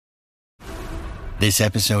This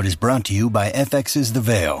episode is brought to you by FX's The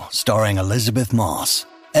Veil, starring Elizabeth Moss.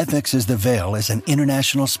 FX's The Veil is an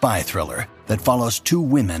international spy thriller that follows two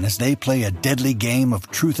women as they play a deadly game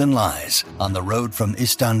of truth and lies on the road from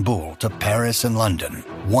Istanbul to Paris and London.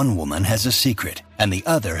 One woman has a secret, and the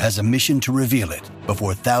other has a mission to reveal it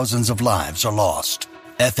before thousands of lives are lost.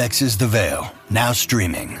 FX's The Veil, now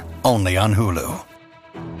streaming, only on Hulu.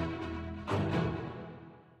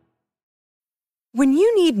 When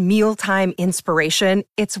you need mealtime inspiration,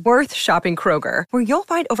 it's worth shopping Kroger, where you'll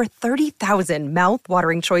find over 30,000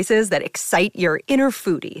 mouth-watering choices that excite your inner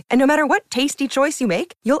foodie. And no matter what tasty choice you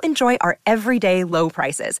make, you'll enjoy our everyday low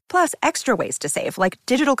prices, plus extra ways to save, like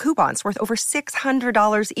digital coupons worth over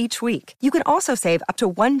 $600 each week. You can also save up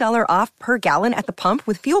to $1 off per gallon at the pump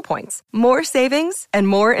with fuel points. More savings and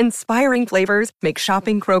more inspiring flavors make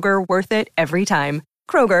shopping Kroger worth it every time.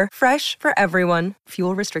 Kroger, fresh for everyone.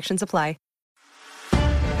 Fuel restrictions apply.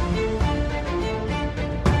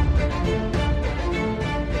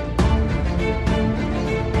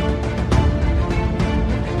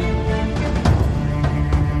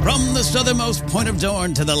 From the southernmost point of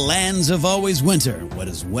Dorne to the lands of always winter, what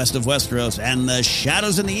is west of Westeros, and the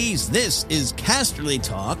shadows in the east, this is Casterly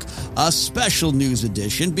Talk, a special news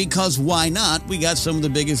edition, because why not? We got some of the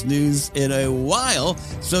biggest news in a while.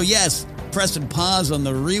 So yes, press and pause on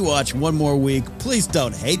the rewatch one more week. Please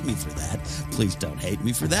don't hate me for that. Please don't hate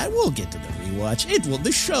me for that. We'll get to the rewatch.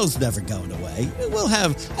 The show's never going away. I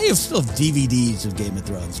still have DVDs of Game of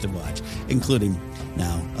Thrones to watch, including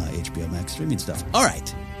now HBO Max streaming stuff. All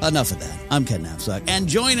right. Enough of that. I'm Ken Knapsack. And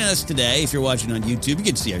joining us today, if you're watching on YouTube, you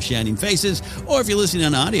can see our shining faces. Or if you're listening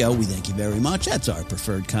on audio, we thank you very much. That's our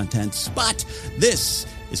preferred content spot. This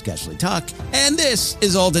is Casterly Talk. And this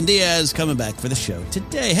is Alden Diaz coming back for the show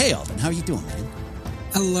today. Hey, Alden, how are you doing, man?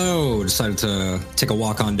 Hello. Decided to take a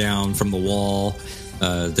walk on down from the wall.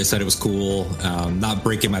 They said it was cool. Not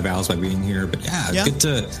breaking my vows by being here. But yeah.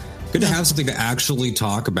 Good to have something to actually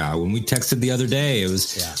talk about. When we texted the other day, it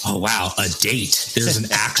was, oh, wow, a date. There's an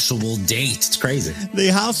actual date. It's crazy.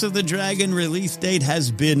 The House of the Dragon release date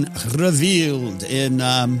has been revealed in,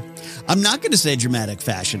 I'm not going to say dramatic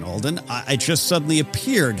fashion, Alden. I just suddenly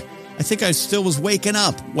appeared. I think I still was waking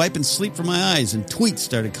up, wiping sleep from my eyes, and tweets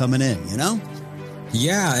started coming in, you know?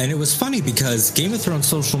 Yeah, and it was funny because Game of Thrones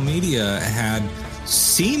social media had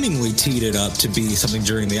seemingly teed it up to be something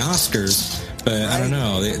during the Oscars. But right. I don't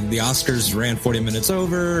know. The Oscars ran 40 minutes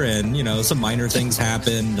over, and some minor things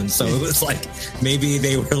happened, and so it was like maybe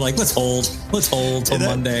they were like, let's hold till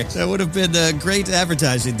Monday. That would have been great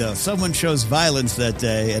advertising, though. Someone chose violence that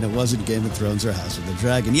day, and it wasn't Game of Thrones or House of the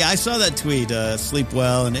Dragon. Yeah, I saw that tweet. Sleep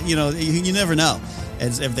well, and you never know.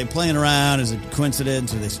 As if they're playing around, is it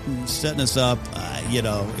coincidence? Are they setting us up?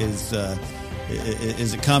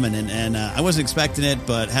 Is it coming? And I wasn't expecting it,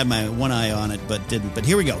 but had my one eye on it, but didn't. But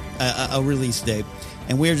here we go, a release date.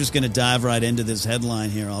 And we're just going to dive right into this headline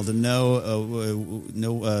here, Alden. No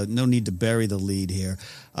need to bury the lead here.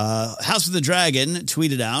 House of the Dragon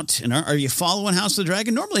tweeted out, and are you following House of the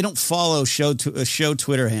Dragon? Normally, I don't follow show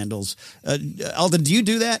Twitter handles. Alden, do you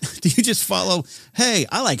do that? Do you just follow? Hey,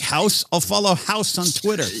 I like House. I'll follow House on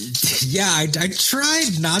Twitter. Yeah, I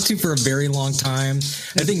tried not to for a very long time.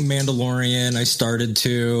 I think Mandalorian I started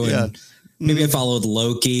to. Yeah. And maybe I followed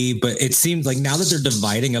Loki, but it seemed like now that they're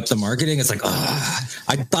dividing up the marketing, it's like,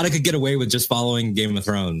 I thought I could get away with just following Game of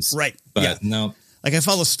Thrones. Right. But no. Like I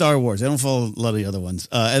follow Star Wars. I don't follow a lot of the other ones.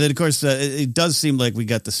 And then, of course, it does seem like we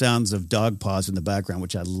got the sounds of dog paws in the background,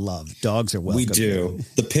 which I love. Dogs are welcome. We do.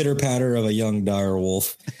 The pitter-patter of a young dire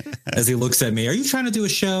wolf as he looks at me. Are you trying to do a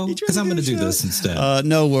show? Because I'm going to do this instead.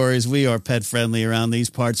 No worries. We are pet-friendly around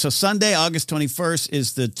these parts. So Sunday, August 21st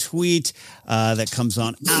is the tweet that comes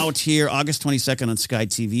on out here. August 22nd on Sky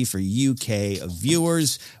TV for UK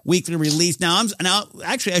viewers. Weekly release. Now,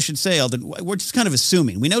 actually, I should say, Alden, we're just kind of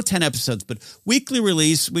assuming. We know 10 episodes, but weekly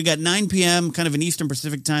release. We got 9 p.m., kind of an Eastern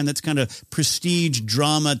Pacific time. That's kind of prestige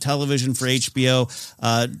drama television for HBO.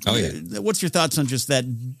 What's your thoughts on just that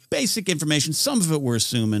basic information? Some of it we're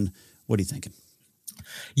assuming. What are you thinking?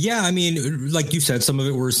 Yeah, I mean, like you said, some of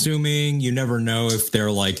it we're assuming. You never know if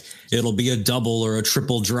they're like, it'll be a double or a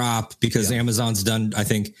triple drop because Amazon's done, I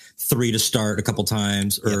think, 3 to start a couple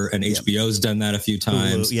times, and HBO's done that a few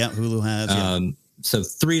times. Hulu has. So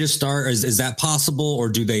 3 to start, is that possible? Or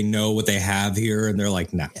do they know what they have here? And they're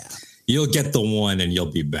like, no, you'll get the one and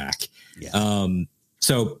you'll be back. Yeah.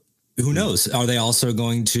 So who knows? Are they also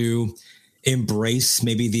going to embrace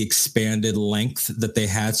maybe the expanded length that they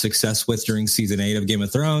had success with during season 8 of Game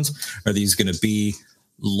of Thrones? Are these going to be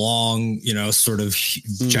long, sort of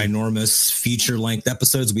ginormous feature length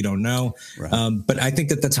episodes? We don't know. Right. But I think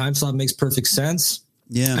that the time slot makes perfect sense.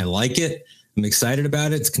 Yeah. I like it. I'm excited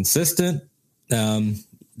about it. It's consistent.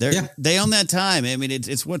 They own that time. I mean,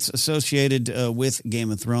 it's what's associated with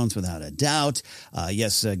Game of Thrones without a doubt.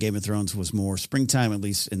 Yes, Game of Thrones was more springtime, at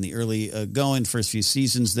least in the early first few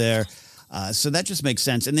seasons there. So that just makes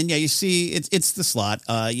sense. And then, you see it's the slot.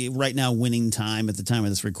 Right now, Winning Time, at the time of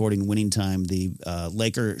this recording, Winning Time, the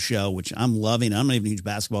Laker show, which I'm loving. I'm not even a huge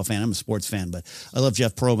basketball fan. I'm a sports fan, but I love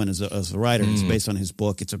Jeff Pearlman as a writer. It's based on his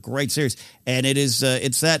book. It's a great series. And it is,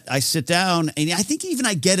 it's that I sit down, and I think even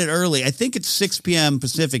I get it early. I think it's 6 p.m.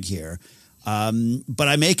 Pacific here. But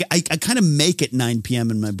I kind of make it 9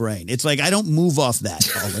 p.m. in my brain. It's like I don't move off that,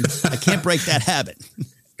 Alden. I can't break that habit.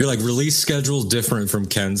 You're like, release schedule different from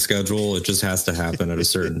Ken's schedule. It just has to happen at a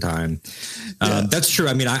certain time. That's true.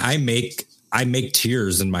 I mean, I make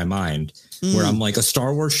tiers in my mind where I'm like, a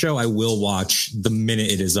Star Wars show I will watch the minute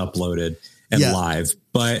it is uploaded and live.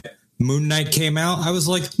 But Moon Knight came out. I was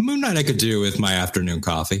like, Moon Knight I could do with my afternoon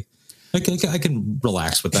coffee. I can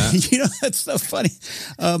relax with that. That's so funny.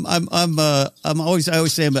 I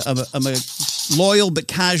always say I'm a loyal but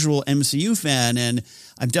casual MCU fan, and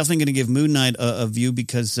I'm definitely going to give Moon Knight a view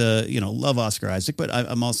because love Oscar Isaac, but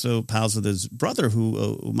I'm also pals with his brother,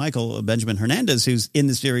 Michael Benjamin Hernandez, who's in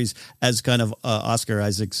the series as kind of Oscar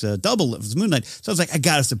Isaac's double of Moon Knight. So I was like, I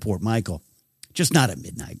got to support Michael, just not at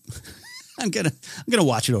midnight. I'm gonna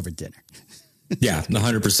watch it over dinner. Yeah,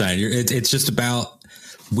 100%. It's just about.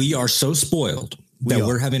 We are so spoiled that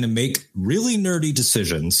we're having to make really nerdy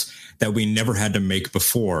decisions that we never had to make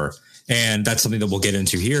before. And that's something that we'll get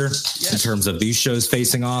into here in terms of these shows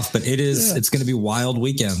facing off. But it's going to be wild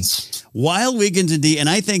weekends. Wild weekends indeed. And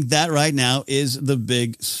I think that right now is the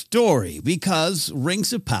big story because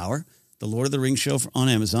Rings of Power, the Lord of the Rings show on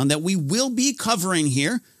Amazon that we will be covering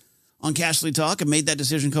here on Casterly Talk. I made that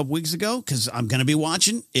decision a couple weeks ago because I'm going to be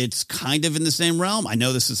watching. It's kind of in the same realm. I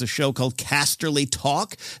know this is a show called Casterly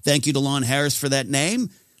Talk. Thank you to Lon Harris for that name.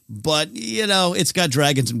 But, it's got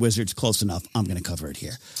dragons and wizards close enough. I'm going to cover it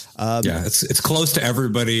here. It's close to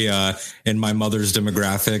everybody in my mother's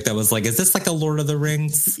demographic that was like, is this like a Lord of the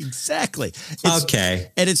Rings? Exactly.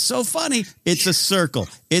 Okay. And it's so funny. It's a circle.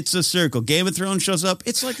 Game of Thrones shows up.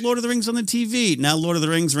 It's like Lord of the Rings on the TV. Now Lord of the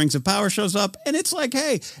Rings, Rings of Power shows up. And it's like,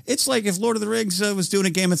 hey, it's like if Lord of the Rings was doing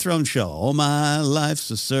a Game of Thrones show. Oh, my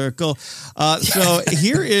life's a circle. So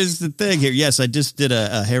here is the thing here. Yes, I just did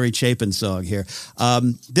a Harry Chapin song here.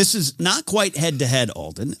 This is not quite head-to-head,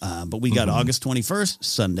 Alden, but we got August 21st,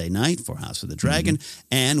 Sunday night for House of the Dragon,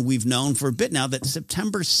 and we've known for a bit now that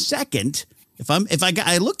September 2nd,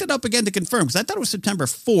 I looked it up again to confirm, because I thought it was September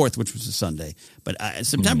 4th, which was a Sunday, but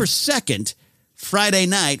September 2nd, Friday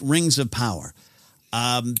night, Rings of Power.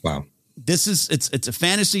 Wow. It's a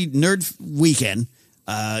fantasy nerd weekend.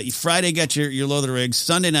 Friday got your Lord of the Rings,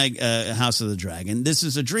 Sunday night House of the Dragon. This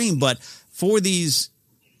is a dream, but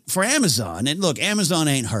for Amazon, and look, Amazon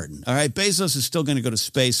ain't hurting. All right, Bezos is still going to go to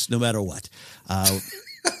space no matter what.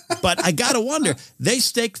 But I got to wonder, they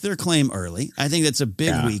staked their claim early. I think that's a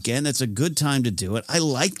big weekend. That's a good time to do it. I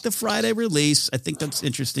like the Friday release. I think that's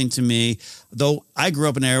interesting to me. Though I grew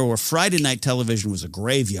up in an era where Friday night television was a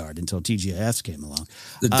graveyard until TGIFs came along.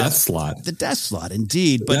 The death slot. The death slot,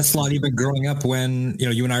 indeed. But death slot even growing up when,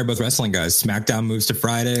 you and I are both wrestling guys. SmackDown moves to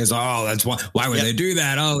Fridays. Oh, that's why would they do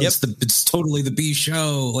that? Oh, it's totally the B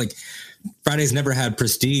show. Like Fridays never had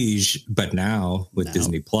prestige, but now with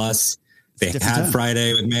Disney Plus, they had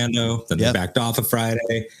Friday with Mando, then they backed off of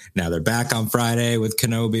Friday. Now they're back on Friday with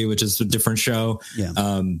Kenobi, which is a different show. Yeah.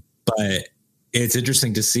 But it's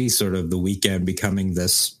interesting to see sort of the weekend becoming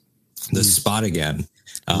this spot again.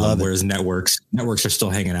 Whereas networks are still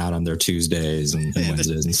hanging out on their Tuesdays and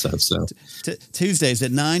Wednesdays and stuff. So Tuesdays at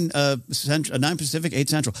 9 Pacific, 8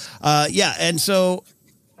 Central. And so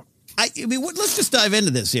I mean, let's just dive into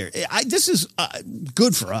this here. This is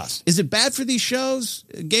good for us. Is it bad for these shows?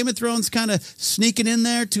 Game of Thrones kind of sneaking in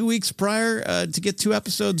there 2 weeks prior to get 2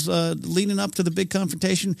 episodes leading up to the big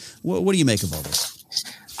confrontation. What do you make of all this?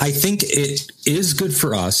 I think it is good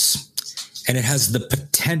for us, and it has the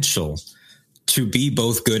potential to be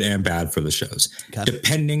both good and bad for the shows,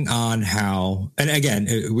 depending on how. And again,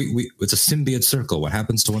 it's a symbiote circle. What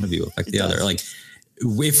happens to one of you affect the other. Like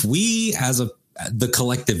if we as the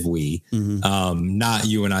collective not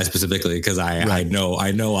you and I specifically, because I know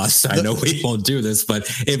us, I know we won't do this, but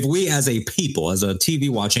if we as a people, as a TV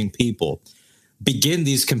watching people, begin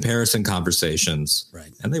these comparison conversations,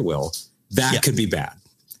 and they will, that could be bad.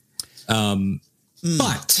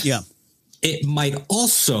 But it might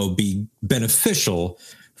also be beneficial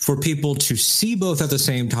for people to see both at the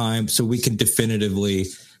same time so we can definitively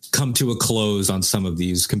come to a close on some of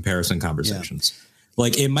these comparison conversations.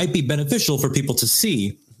 Like it might be beneficial for people to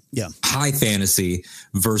see high fantasy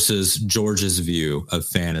versus George's view of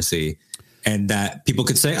fantasy. And that people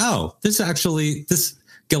could say, oh, this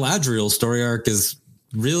Galadriel story arc is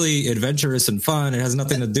really adventurous and fun. It has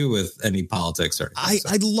nothing to do with any politics or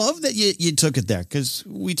anything. I love that you took it there, because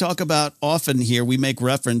we talk about often here, we make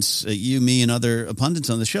reference, you, me, and other pundits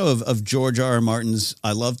on the show of George R.R. Martin's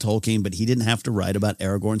I love Tolkien, but he didn't have to write about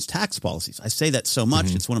Aragorn's tax policies. I say that so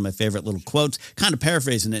much. It's one of my favorite little quotes, kind of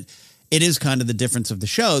paraphrasing it. It is kind of the difference of the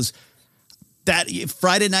shows. That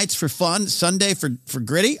Friday nights for fun, Sunday for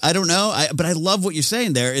gritty. I don't know. But I love what you're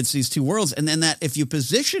saying there. It's these two worlds. And then that if you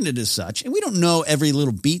position it as such, and we don't know every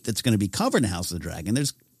little beat that's going to be covered in House of the Dragon,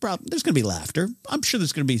 there's going to be laughter. I'm sure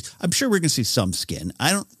we're going to see some skin.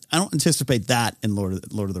 I don't anticipate that in Lord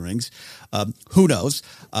of the Rings. Who knows?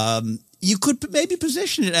 You could maybe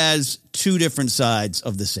position it as two different sides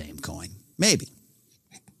of the same coin. Maybe.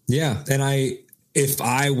 Yeah. And if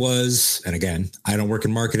I was, and again, I don't work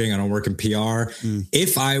in marketing, I don't work in PR.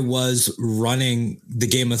 If I was running the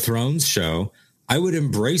Game of Thrones show, I would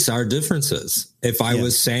embrace our differences. If I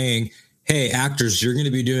was saying, hey, actors, you're going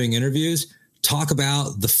to be doing interviews, talk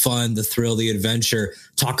about the fun, the thrill, the adventure,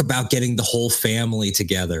 talk about getting the whole family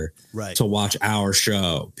together to watch our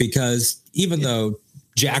show. Because even though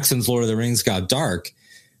Jackson's Lord of the Rings got dark,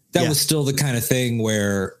 that was still the kind of thing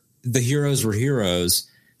where the heroes were heroes.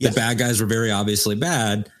 The bad guys were very obviously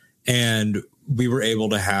bad, and we were able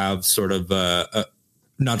to have sort of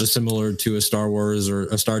not just similar to a Star Wars or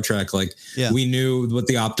a Star Trek. Like we knew what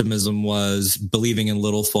the optimism was, believing in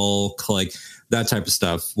little folk, like that type of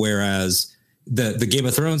stuff. Whereas the Game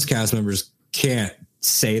of Thrones cast members can't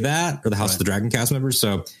say that, or the House of the Dragon cast members.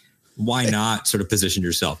 So why not sort of position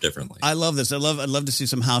yourself differently? I love this. I'd love to see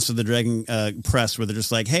some House of the Dragon press where they're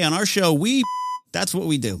just like, hey, on our show, that's what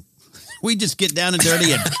we do. We just get down and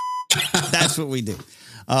dirty, and that's what we do.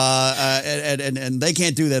 And they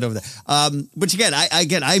can't do that over there. But again,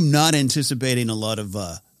 I'm not anticipating a lot of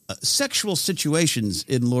sexual situations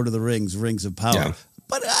in Lord of the Rings, Rings of Power. Yeah.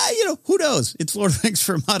 But, who knows? It's Lord of the Rings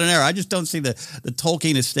for a modern era. I just don't see the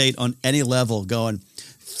Tolkien estate on any level going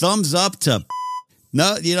thumbs up to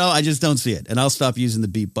no, I just don't see it. And I'll stop using the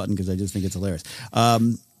beep button because I just think it's hilarious.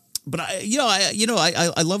 But I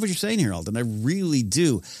love what you're saying here, Alden. I really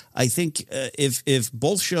do. I think if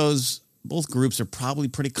both groups are probably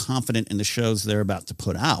pretty confident in the shows they're about to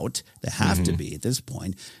put out, they have to be at this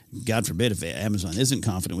point. God forbid if Amazon isn't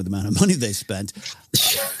confident with the amount of money they spent.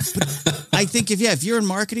 But I think if you're in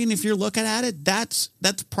marketing, if you're looking at it, that's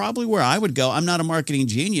probably where I would go. I'm not a marketing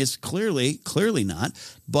genius, clearly not.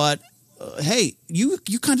 But hey, you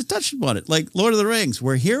kind of touched upon it, like Lord of the Rings,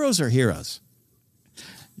 where heroes are heroes.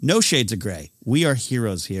 No shades of gray. We are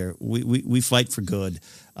heroes here. We fight for good.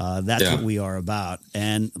 That's what we are about.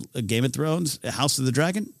 And Game of Thrones, House of the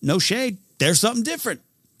Dragon, no shade. There's something different.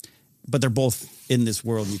 But they're both in this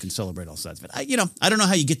world, and you can celebrate all sides of it. I don't know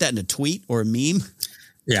how you get that in a tweet or a meme.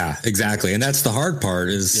 Yeah, exactly. And that's the hard part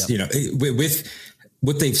is, with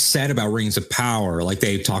what they've said about Rings of Power, like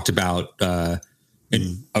they talked about one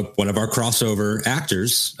of our crossover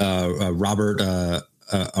actors, Robert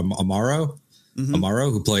Amaro. Amaro,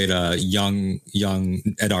 who played young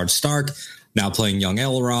Eddard Stark, now playing young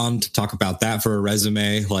Elrond. Talk about that for a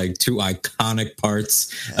resume, like two iconic parts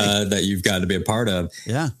that you've got to be a part of.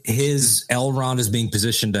 Yeah. His Elrond is being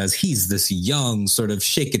positioned as he's this young sort of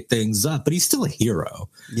shaking things up, but he's still a hero.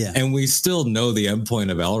 Yeah. And we still know the endpoint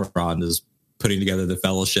of Elrond is putting together the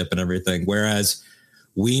Fellowship and everything. Whereas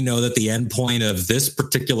we know that the endpoint of this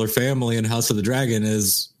particular family in House of the Dragon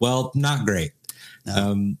is, well, not great.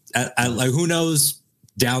 No. Like who knows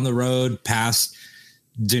down the road past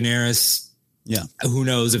Daenerys? Yeah. Who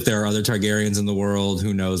knows if there are other Targaryens in the world?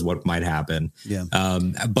 Who knows what might happen? Yeah.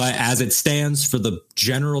 But as it stands for the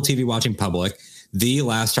general TV watching public, the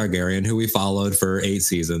last Targaryen, who we followed for 8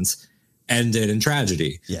 seasons, ended in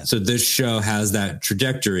tragedy. Yeah. So this show has that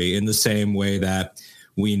trajectory in the same way that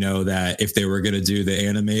we know that if they were going to do the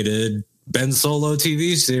animated Ben Solo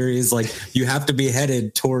TV series, like you have to be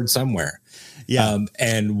headed toward somewhere. Yeah.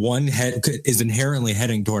 And one head is inherently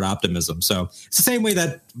heading toward optimism. So it's the same way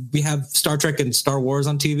that we have Star Trek and Star Wars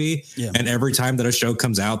on TV. Yeah. And every time that a show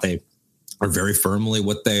comes out, they are very firmly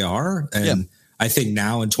what they are. And I think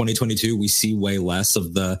now in 2022, we see way less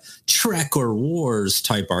of the Trek or Wars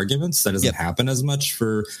type arguments. That doesn't happen as much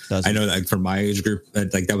I know that for my age group,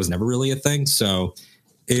 like that was never really a thing. So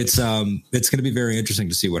it's going to be very interesting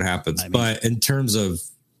to see what happens. But in terms of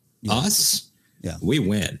us, we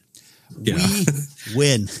win. We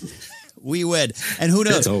win. We win. And who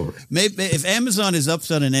knows? It's over. Maybe if Amazon is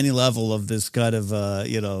upset on any level of this kind of,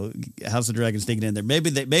 House of Dragons sneaking in there, maybe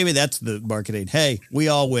that's the marketing. Hey, we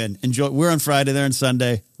all win. Enjoy. We're on Friday. They're on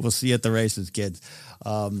Sunday. We'll see you at the races, kids.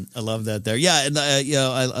 I love that there. Yeah. And,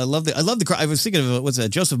 I love the, I was thinking of, what's that?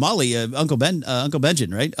 Joseph Mawle, Uncle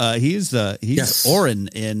Benjen, right? He's yes. Orin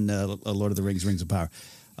in Lord of the Rings, Rings of Power.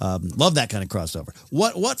 Love that kind of crossover.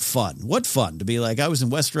 What fun to be like, I was in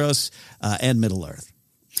Westeros and Middle Earth.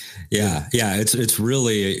 Yeah. It's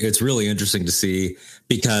really interesting to see,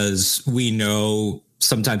 because we know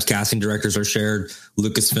sometimes casting directors are shared.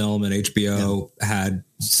 Lucasfilm and HBO had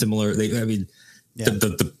similar.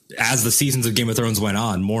 As the seasons of Game of Thrones went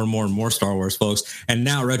on, more and more Star Wars folks, and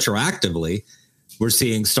now retroactively, we're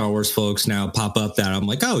seeing Star Wars folks now pop up that I'm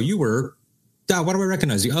like, oh, you were. Why do I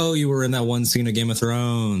recognize you? Oh, you were in that one scene of Game of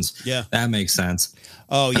Thrones. Yeah, that makes sense.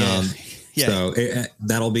 Oh yeah, So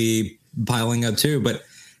that'll be piling up too, but.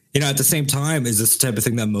 At the same time, is this the type of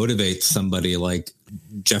thing that motivates somebody like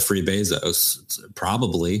Jeffrey Bezos?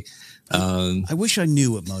 Probably. I wish I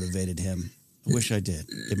knew what motivated him. I wish I did.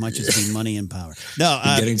 It might just be money and power. No,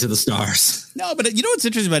 getting to the stars. No, but you know what's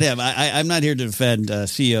interesting about him? I'm not here to defend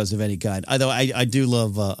CEOs of any kind. Although I do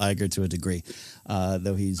love Iger to a degree,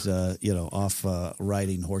 though he's off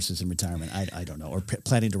riding horses in retirement. I don't know, or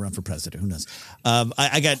planning to run for president. Who knows?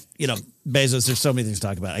 I got Bezos. There's so many things to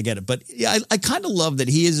talk about. I get it, but yeah, I kind of love that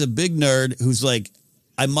he is a big nerd who's like,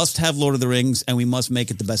 I must have Lord of the Rings, and we must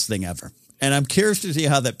make it the best thing ever. And I'm curious to see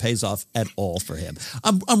how that pays off at all for him.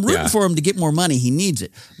 I'm rooting for him to get more money. He needs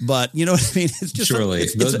it. But you know what I mean? It's just surely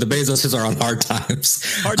the Bezoses are on hard times.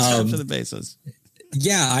 Hard times for the Bezos.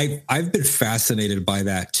 Yeah, I've been fascinated by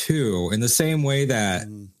that too. In the same way that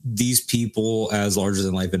these people, as larger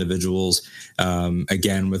than life individuals,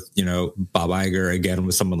 again with Bob Iger, again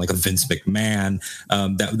with someone like a Vince McMahon,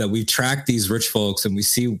 that we track these rich folks and we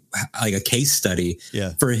see like a case study.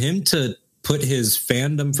 Yeah. For him to put his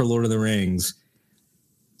fandom for Lord of the Rings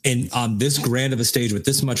and on this grand of a stage with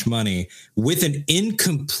this much money with an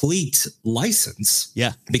incomplete license.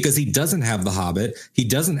 Yeah. Because he doesn't have The Hobbit. He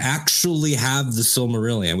doesn't actually have the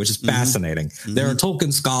Silmarillion, which is fascinating. Mm-hmm. There are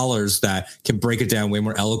Tolkien scholars that can break it down way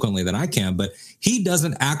more eloquently than I can, but he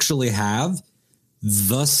doesn't actually have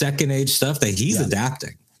the Second Age stuff that he's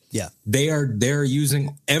adapting. Yeah. They're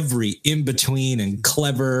using every in between and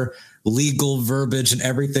clever legal verbiage and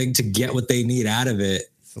everything to get what they need out of it.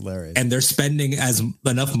 It's hilarious. And they're spending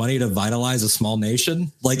enough money to vitalize a small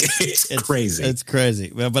nation. Like it's crazy. It's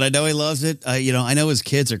crazy. But I know he loves it. I know his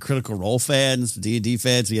kids are Critical Role fans, D&D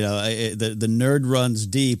fans. The nerd runs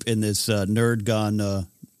deep in this nerd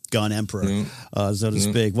gone emperor, so to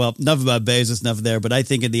speak. Well, enough about Bezos, enough there. But I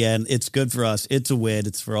think in the end, it's good for us. It's a win.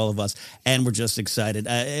 It's for all of us. And we're just excited.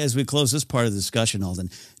 As we close this part of the discussion, Alden,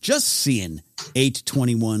 just seeing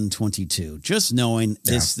 8/21/22, just knowing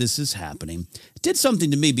this is happening, it did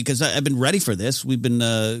something to me because I've been ready for this. We've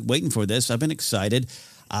been waiting for this. I've been excited.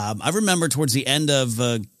 I remember towards the end of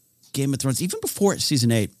Game of Thrones, even before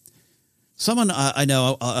season 8, someone I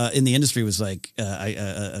know in the industry was like,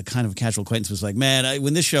 a kind of casual acquaintance was like, man,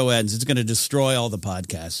 when this show ends, it's going to destroy all the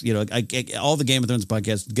podcasts. All the Game of Thrones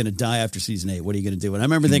podcasts are going to die after season 8. What are you going to do? And I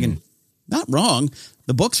remember thinking, not wrong.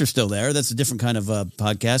 The books are still there. That's a different kind of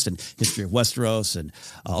podcast, and History of Westeros and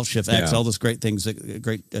All Shift X, all those great things,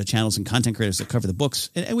 great channels and content creators that cover the books.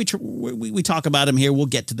 And we talk about them here. We'll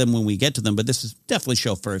get to them when we get to them, but this is definitely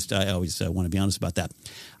show first. I always want to be honest about that.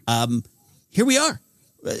 Here we are.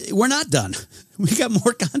 We're not done. We got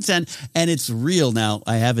more content, and it's real now.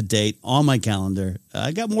 I have a date on my calendar.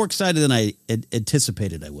 I got more excited than I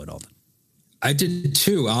anticipated I would, Alden. I did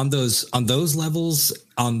too. On those levels,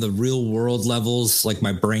 on the real world levels, like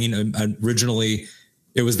my brain originally,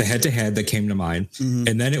 it was the head-to-head that came to mind. Mm-hmm.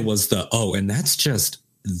 And then it was and that's just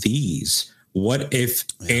these. What if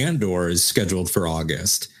Andor is scheduled for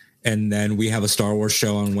August? And then we have a Star Wars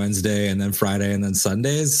show on Wednesday and then Friday and then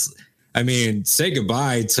Sundays. I mean, say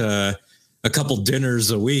goodbye to a couple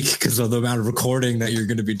dinners a week because of the amount of recording that you're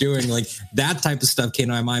going to be doing. Like that type of stuff came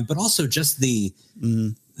to my mind, but also just the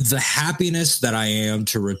happiness that I am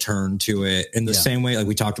to return to it in the same way. Like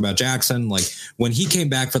we talked about Jackson, like when he came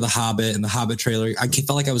back for The Hobbit and the Hobbit trailer, I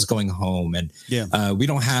felt like I was going home. And we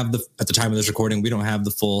don't have at the time of this recording, we don't have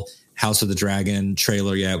the full House of the Dragon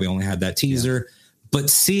trailer yet. We only had that teaser, but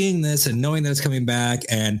seeing this and knowing that it's coming back,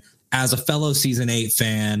 and as a fellow season 8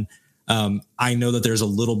 fan, I know that there's a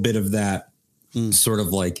little bit of that sort of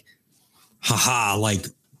like, haha, like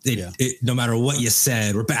no matter what you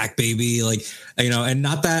said, we're back, baby. Like, and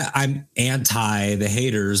not that I'm anti the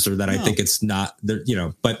haters or that I think it's not there,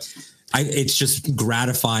 but it's just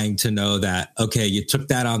gratifying to know that, okay, you took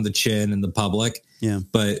that on the chin in the public,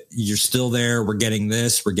 but you're still there. We're getting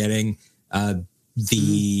this. We're getting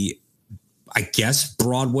the, I guess,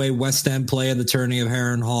 Broadway West End play of The Tourney of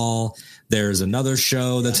Harrenhal. There's another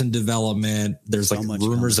show that's in development. There's so like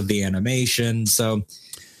rumors of the animation. So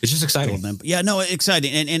it's just exciting. Yeah, no,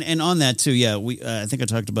 exciting. And on that too, we I think I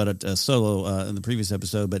talked about it solo in the previous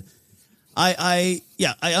episode, but I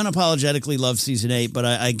unapologetically love season 8, but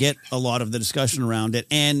I get a lot of the discussion around it,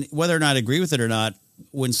 and whether or not I agree with it or not,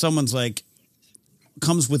 when someone's like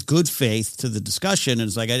comes with good faith to the discussion, and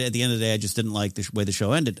it's like at the end of the day, I just didn't like the way the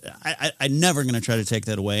show ended. I'm never going to try to take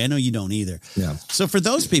that away. I know you don't either. Yeah. So for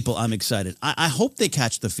those people, I'm excited. I hope they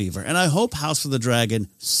catch the fever, and I hope House of the Dragon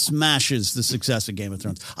smashes the success of Game of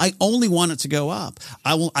Thrones. I only want it to go up.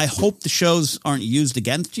 I hope the shows aren't used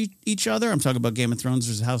against each other. I'm talking about Game of Thrones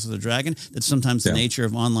versus House of the Dragon. That's sometimes the nature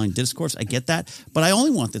of online discourse. I get that, but I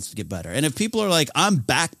only want this to get better. And if people are like, I'm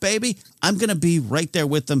back, baby, I'm going to be right there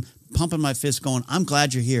with them, pumping my fist going, I'm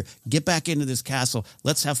glad you're here. Get back into this castle.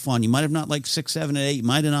 Let's have fun. You might have not liked 6, 7, and 8. You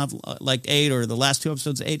might have not liked 8 or the last 2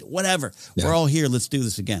 episodes of 8. Whatever. Yeah. We're all here. Let's do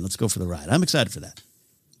this again. Let's go for the ride. I'm excited for that.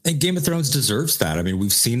 And Game of Thrones deserves that. I mean,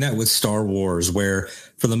 we've seen that with Star Wars, where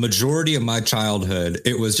for the majority of my childhood,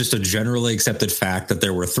 it was just a generally accepted fact that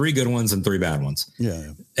there were 3 good ones and 3 bad ones.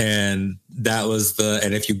 Yeah. And that was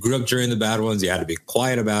and if you grew up during the bad ones, you had to be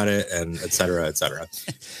quiet about it, and et cetera, et cetera.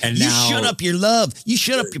 And you shut up your love. You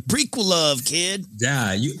shut up your prequel love, kid.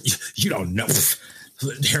 Yeah. You don't know.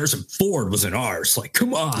 Harrison Ford was in ours. Like,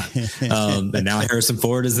 come on. And now Harrison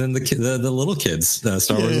Ford is in the little kids,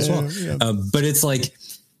 Star Wars as well. Yeah. But it's like,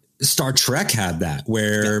 Star Trek had that,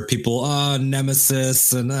 where people,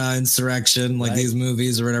 Nemesis and Insurrection, like these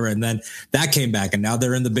movies or whatever. And then that came back, and now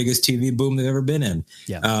they're in the biggest TV boom they've ever been in.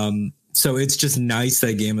 Yeah. So it's just nice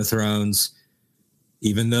that Game of Thrones,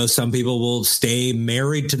 even though some people will stay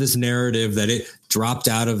married to this narrative, that it dropped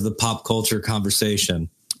out of the pop culture conversation.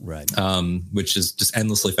 Right. Which is just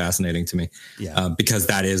endlessly fascinating to me. Yeah. Because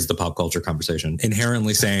that is the pop culture conversation.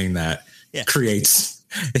 Inherently saying that creates...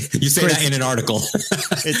 You say that in an article.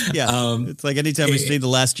 It's like anytime we see The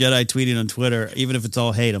Last Jedi tweeting on Twitter, even if it's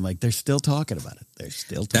all hate, I'm like, they're still talking about it. They're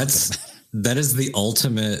still talking about it. That is the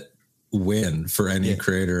ultimate win for any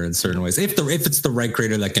creator in certain ways. If it's the right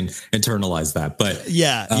creator that can internalize that. But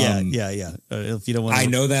If you don't want I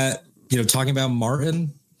know that, talking about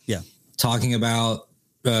Martin, talking about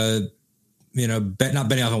not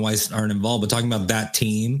Benioff and Weiss aren't involved, but talking about that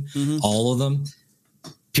team, all of them.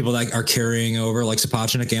 People that are carrying over, like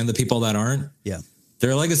Sapochnik, and the people that aren't,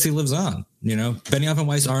 their legacy lives on. Benioff and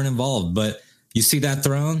Weiss aren't involved, but you see that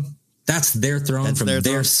throne? That's their throne from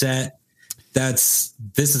their set. This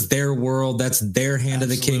is their world. That's their hand of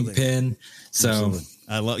the kingpin. So. Absolutely.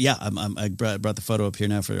 I brought the photo up here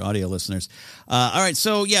now for audio listeners. All right,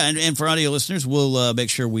 so and for audio listeners, we'll make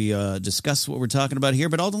sure we discuss what we're talking about here.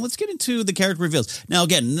 But Alden, let's get into the character reveals. Now,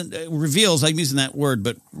 again, reveals, I'm using that word,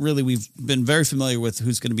 but really we've been very familiar with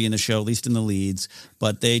who's going to be in the show, at least in the leads.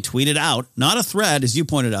 But they tweeted out, not a thread, as you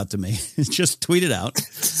pointed out to me, just tweeted out.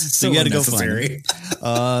 So you got to go find it.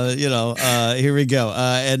 Here we go.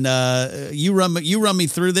 And you run me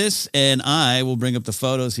through this, and I will bring up the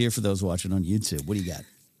photos here for those watching on YouTube. What do you got?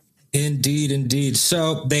 Indeed.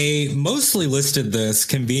 So they mostly listed this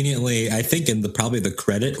conveniently, I think, in probably the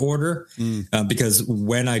credit order, because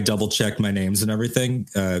when I double checked my names and everything,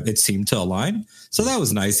 it seemed to align. So that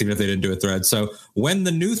was nice, even if they didn't do a thread. So when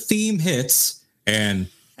the new theme hits, and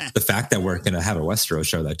the fact that we're going to have a Westeros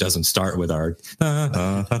show that doesn't start with our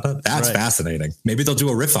that's fascinating. Maybe they'll do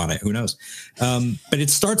a riff on it. Who knows? But it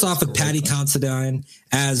starts off with Paddy Considine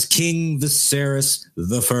as King Viserys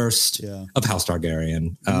the First of House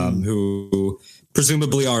Targaryen, who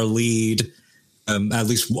presumably our lead. At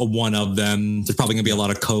least one of them. There's probably going to be a lot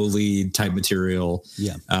of co-lead type material.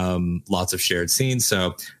 Yeah. Lots of shared scenes.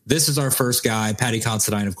 So this is our first guy. Paddy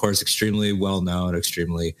Considine, of course, extremely well known,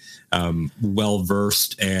 extremely well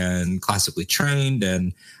versed and classically trained.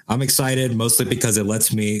 And I'm excited mostly because it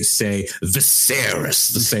lets me say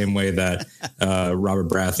Viserys the same way that Robert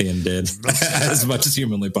Baratheon did, as much as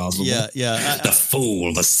humanly possible. Yeah. The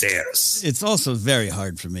fool Viserys. It's also very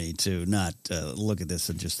hard for me to not look at this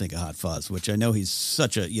and just think of Hot Fuzz, which I know he's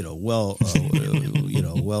such a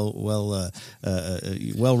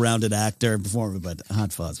well-rounded actor and performer, but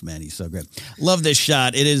Hot Fuzz, man, he's so great. Love this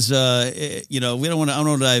shot. It is I don't want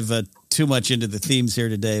to dive too much into the themes here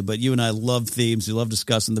today, but you and I love themes. We love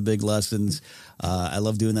discussing the big lessons. I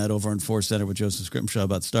love doing that over on Force Center with Joseph Scrimshaw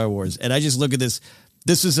about Star Wars. And I just look at this.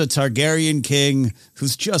 This is a Targaryen king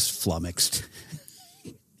who's just flummoxed.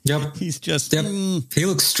 Yep. He's just. Yep. He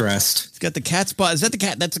looks stressed. He's got the cat's paw. Is that the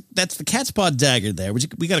cat? That's the cat's paw dagger there.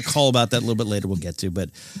 We got a call about that a little bit later. We'll get to, but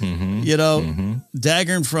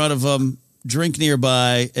dagger in front of him, drink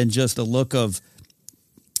nearby, and just a look of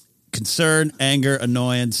concern, anger,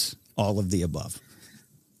 annoyance, all of the above.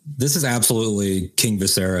 This is absolutely King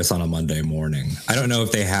Viserys on a Monday morning. I don't know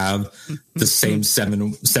if they have the same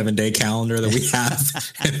seven-day calendar that we have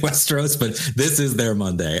in Westeros, but this is their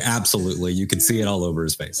Monday. Absolutely. You can see it all over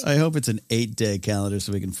his face. I hope it's an 8-day calendar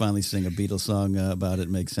so we can finally sing a Beatles song about it.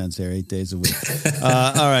 Makes sense here. 8 days a week.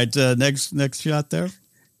 All right. Next shot there.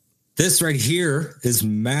 This right here is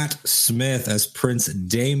Matt Smith as Prince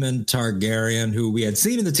Daemon Targaryen, who we had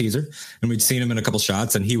seen in the teaser, and we'd seen him in a couple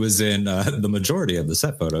shots, and he was in the majority of the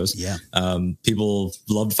set photos. Yeah. People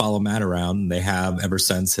love to follow Matt around, and they have ever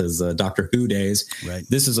since his Doctor Who days. Right.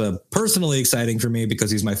 This is personally exciting for me because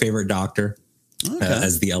he's my favorite Doctor.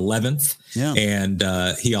 As the 11th. Yeah. And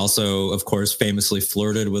he also, of course, famously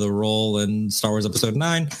flirted with a role in Star Wars Episode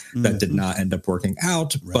 9 that did not end up working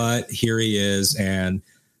out, but here he is, and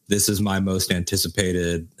this is my most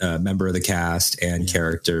anticipated member of the cast and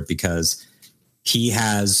character because he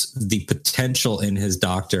has the potential in his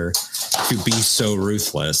Doctor to be so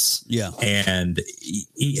ruthless. Yeah. And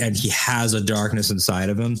he has a darkness inside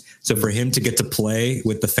of him. So for him to get to play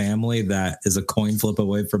with the family that is a coin flip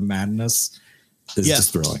away from madness is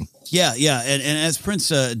just thrilling. Yeah, yeah. And as Prince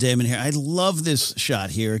Daemon here, I love this shot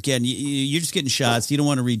here. Again, you're just getting shots. You don't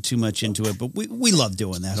want to read too much into it, but we love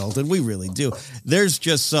doing that, Alden. We really do. There's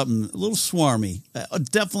just something a little swarmy,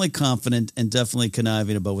 definitely confident and definitely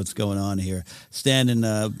conniving about what's going on here. Standing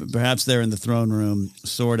perhaps there in the throne room,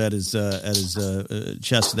 sword at his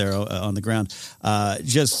chest there on the ground.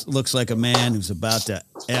 Just looks like a man who's about to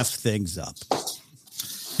F things up.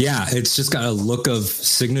 Yeah, it's just got a look of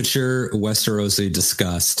signature Westerosi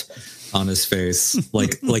disgust on his face,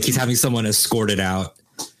 like he's having someone escorted out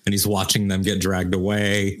and he's watching them get dragged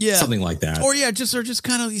away, something like that. Or just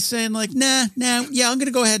kind of he's saying like, nah, I'm gonna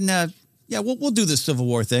go ahead and we'll do this Civil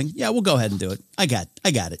War thing. Yeah, we'll go ahead and do it. I got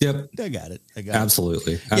it. Yep, I got it.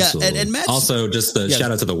 Absolutely. Yeah, and Matt's, also just the shout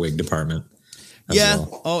out to the wig department.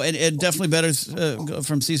 Well. Oh, and definitely better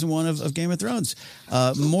from season 1 of Game of Thrones.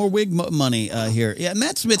 More wig money here. Yeah,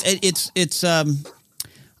 Matt Smith. It's I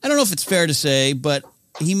don't know if it's fair to say, but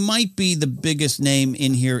he might be the biggest name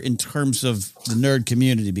in here in terms of the nerd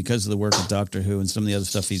community because of the work of Doctor Who and some of the other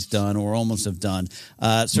stuff he's done or almost have done.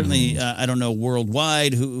 Certainly, I don't know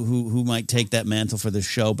worldwide who might take that mantle for this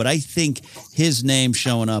show, but I think his name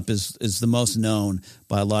showing up is the most known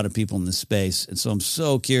by a lot of people in this space, and so I'm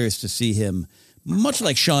so curious to see him. Much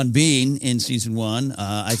like Sean Bean in season 1,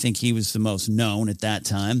 I think he was the most known at that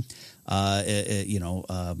time.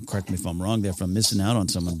 Correct me if I'm wrong there, if I'm missing out on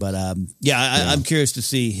someone. But I'm curious to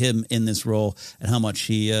see him in this role and how much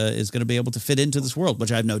he is going to be able to fit into this world,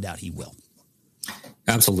 which I have no doubt he will.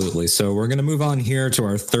 Absolutely. So we're going to move on here to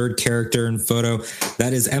our third character in photo.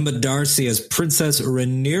 That is Emma Darcy as Princess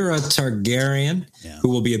Rhaenyra Targaryen, who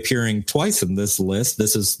will be appearing twice in this list.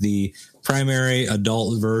 This is the primary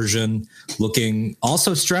adult version, looking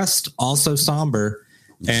also stressed, also somber,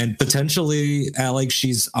 and potentially like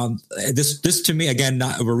she's on this to me again.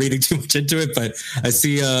 Not we're reading too much into it, but I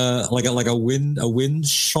see like a wind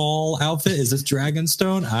shawl outfit. Is this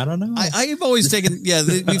Dragonstone? I don't know. I've always taken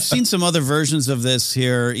we've seen some other versions of this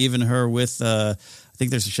here. Even her with I think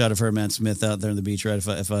there's a shot of her, Matt Smith, out there on the beach, right?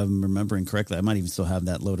 If I'm remembering correctly, I might even still have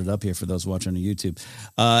that loaded up here for those watching on YouTube.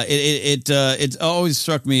 It always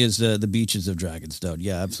struck me as the beaches of Dragonstone.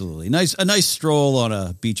 Yeah, absolutely. A nice stroll on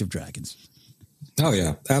a beach of dragons. Oh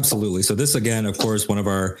yeah, absolutely. So this again, of course, one of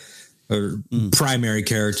our primary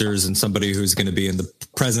characters and somebody who's going to be in the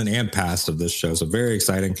present and past of this show. So very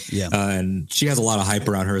exciting. Yeah. And she has a lot of hype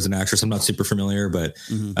around her as an actress. I'm not super familiar, but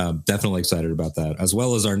definitely excited about that. As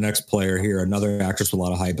well as our next player here, another actress with a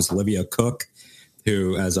lot of hype is Olivia Cook,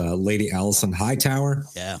 who as Lady Alicent Hightower.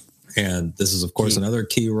 Yeah. And this is, of course, another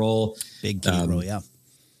key role. Big key role, yeah.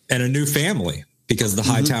 And a new family. Because the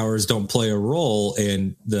Hightowers don't play a role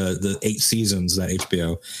in the 8 seasons that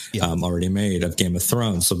HBO already made of Game of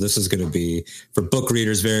Thrones. So this is going to be, for book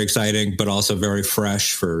readers, very exciting, but also very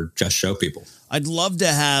fresh for just show people. I'd love to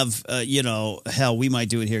have, hell, we might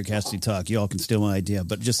do it here at Cassidy Talk. You all can steal my idea,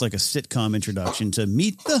 but just like a sitcom introduction to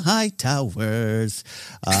Meet the Hightowers.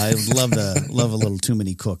 I would love a little Too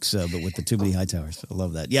Many Cooks, but with the Too Many Hightowers. I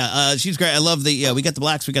love that. Yeah, she's great. I love we got the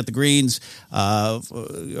blacks, we got the greens.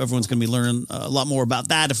 Everyone's going to be learning a lot lot more about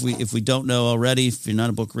that if we don't know already. If you're not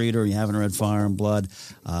a book reader or you haven't read Fire and Blood,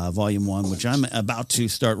 Volume 1, which I'm about to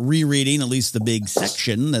start rereading, at least the big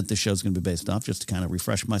section that the show's going to be based off, just to kind of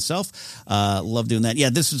refresh myself. Love doing that. Yeah,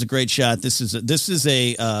 this is a great shot. This is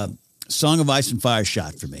a Song of Ice and Fire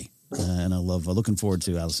shot for me, and I love looking forward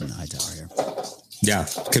to Alicent Hightower here. Yeah,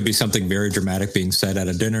 could be something very dramatic being said at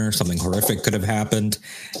a dinner. Something horrific could have happened.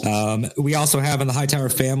 We also have in the Hightower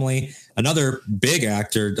family another big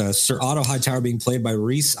actor, Sir Otto Hightower, being played by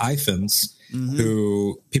Rhys Ifans,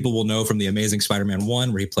 who people will know from The Amazing Spider-Man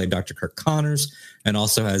 1, where he played Dr. Kirk Connors, and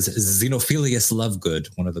also has Xenophilius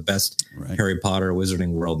Lovegood, one of the best Harry Potter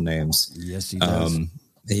Wizarding World names. Yes, he does.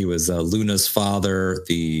 He was Luna's father,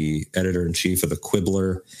 the editor-in-chief of the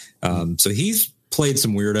Quibbler. So he's played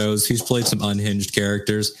some weirdos. He's played some unhinged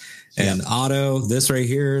characters. And Otto, this right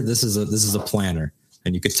here, this is a planner.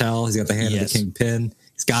 And you could tell he's got the hand of the kingpin.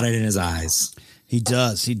 He's got it in his eyes. He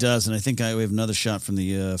does. And I think we have another shot from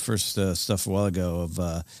the first stuff a while ago of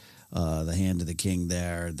the hand of the king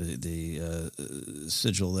there, the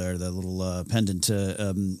sigil there, the little pendant,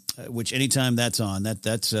 which anytime that's on,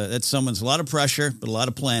 that's someone's a lot of pressure, but a lot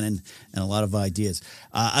of planning and a lot of ideas.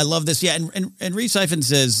 I love this. Yeah. And Rhys Ifans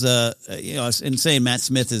says, in saying Matt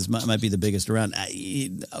Smith might be the biggest around.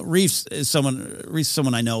 Rhys is someone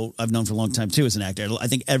I've known for a long time too as an actor. I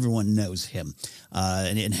think everyone knows him.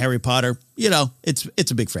 And in Harry Potter,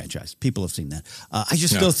 it's a big franchise. People have seen that. I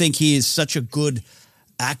just still think he is such a good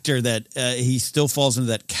actor that he still falls into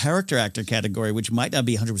that character actor category, which might not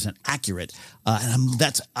be 100% accurate. And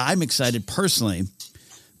I'm excited personally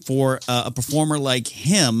for a performer like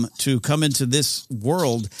him to come into this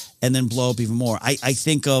world and then blow up even more. I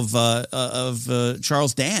think of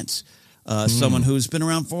Charles Dance, someone who's been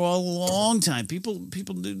around for a long time. People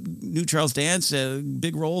knew Charles Dance,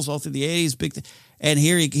 big roles all through the 80s, and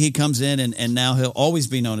here he comes in, and now he'll always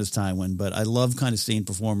be known as Tywin. But I love kind of seeing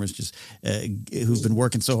performers just who've been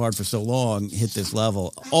working so hard for so long hit this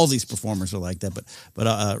level. All these performers are like that,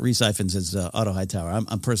 but Rhys Ifans is Otto Hightower.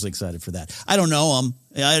 I'm personally excited for that. I don't know him.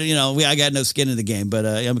 I got no skin in the game, but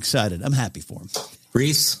I'm excited. I'm happy for him.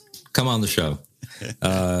 Rhys, come on the show.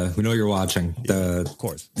 We know you're watching. Of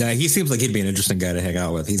course. He seems like he'd be an interesting guy to hang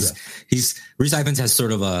out with. Rhys Ifans has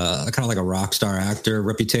sort of a kind of like a rock star actor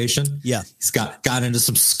reputation. Yeah. He's got into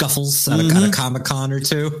some scuffles at a Comic-Con or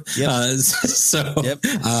two. Yep.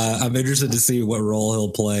 I'm interested to see what role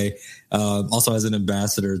he'll play. Also as an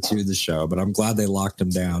ambassador to the show, but I'm glad they locked him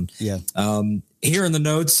down. Yeah. Here in the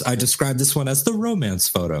notes, I described this one as the romance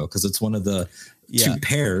photo because it's one of the two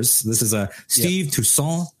pairs. This is Steve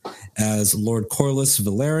Toussaint as Lord Corlys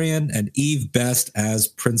Velaryon and Eve Best as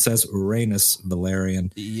Princess Rhaenys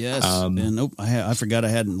Velaryon. Yes. I forgot I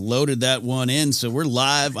hadn't loaded that one in, so we're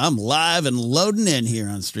live. I'm live and loading in here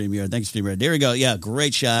on StreamYard. Thanks, StreamYard. There we go. Yeah,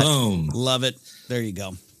 great shot. Boom. Love it. There you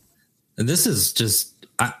go. And this is just,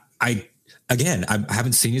 I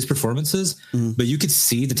haven't seen his performances, but you could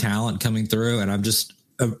see the talent coming through, and I'm just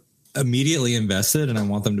immediately invested, and I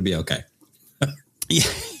want them to be okay. Yeah,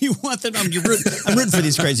 you want them. I'm rooting for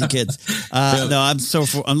these crazy kids. No, I'm so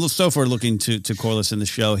forward looking to Corlys in the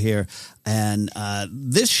show here, and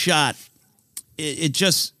this shot.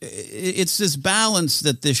 It's this balance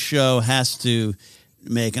that this show has to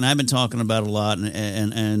make, and I've been talking about it a lot,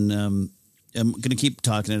 and I'm going to keep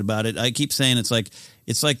talking about it. I keep saying it's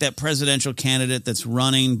like that presidential candidate that's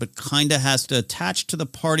running, but kind of has to attach to the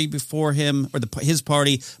party before him or his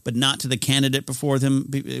party, but not to the candidate before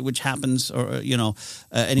them, which happens, or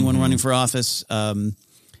anyone running for office. That's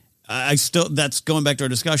going back to our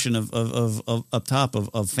discussion of up top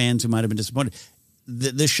of fans who might have been disappointed.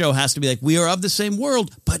 This show has to be like, we are of the same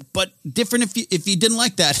world, but different if you didn't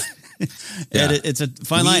like that. And it's a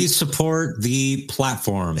fine line. We support the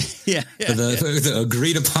platform. The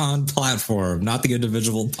agreed upon platform, not the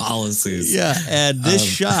individual policies. Yeah. And this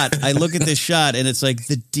shot, I look at this shot and it's like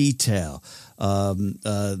the detail,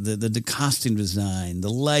 the costume design, the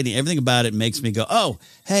lighting, everything about it makes me go, oh,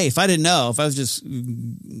 hey, if I didn't know, if I was just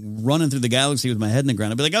running through the galaxy with my head in the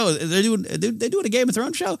ground, I'd be like, oh, they're doing a Game of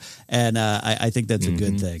Thrones show. And I think that's a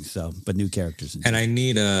good thing. So, but new characters. And I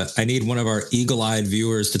need one of our eagle-eyed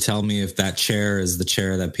viewers to tell me if that chair is the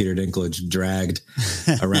chair that Peter Dinklage dragged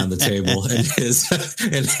around the table in his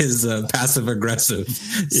passive-aggressive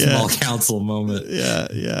small council moment. Yeah.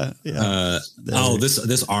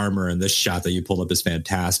 This armor and this shot that you pulled up is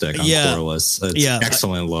fantastic on Corlys. It's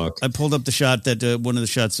excellent look. I pulled up the shot that one of the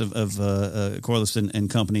shots of Corlys and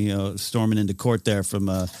company storming into court there from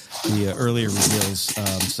the earlier reveals.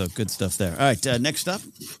 So good stuff there. All right, next up.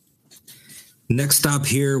 Next up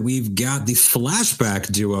here, we've got the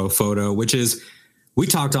flashback duo photo, which is, we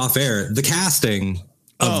talked off air, the casting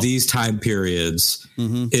of these time periods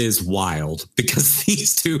is wild, because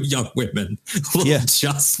these two young women look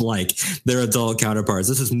just like their adult counterparts.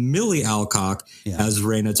 This is Millie Alcock as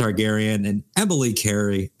Rhaena Targaryen and Emily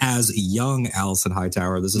Carey as young Alicent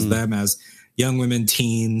Hightower. This is them as young women,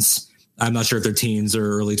 teens. I'm not sure if they're teens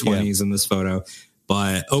or early 20s in this photo,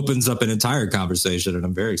 but opens up an entire conversation, and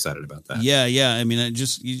I'm very excited about that. Yeah. I mean,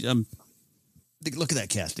 look at that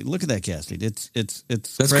casting. It's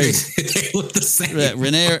That's crazy. They look the same.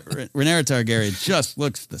 Rhaenyra Targaryen just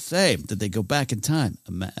looks the same. Did they go back in time?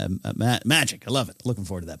 Magic. I love it. Looking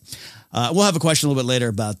forward to that. We'll have a question a little bit later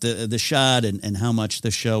about the shot and how much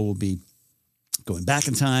the show will be going back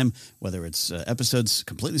in time, whether it's episodes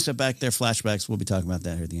completely set back there, flashbacks. We'll be talking about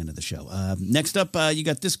that here at the end of the show. Next up, you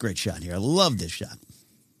got this great shot here. I love this shot.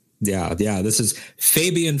 Yeah. This is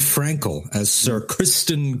Fabian Frankel as Sir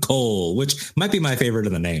Criston Cole, which might be my favorite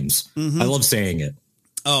of the names. I love saying it.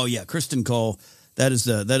 Oh yeah, Criston Cole. That is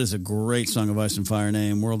a great Song of Ice and Fire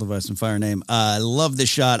name, World of Ice and Fire name. I love this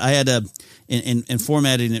shot. I had in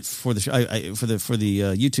formatting it for the for the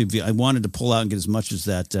YouTube view. I wanted to pull out and get as much as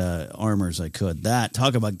that armor as I could. That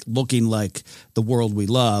talk about looking like the world we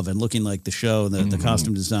love and looking like the show, the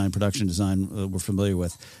costume design, production design we're familiar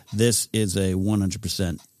with. This is a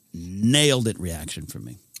 100% nailed it reaction for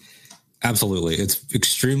me. Absolutely. It's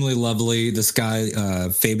extremely lovely. This guy,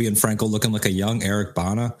 Fabian Frankel, looking like a young Eric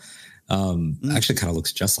Bana. Actually kind of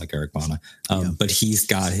looks just like Eric Bana. But he's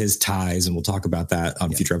got his ties, and we'll talk about that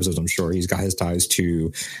on future episodes, I'm sure. He's got his ties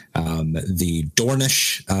to the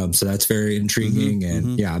Dornish. So that's very intriguing.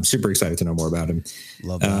 And I'm super excited to know more about him.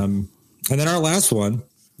 Love that. And then our last one.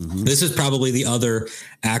 This is probably the other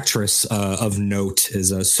actress of note,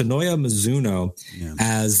 is Sonoya Mizuno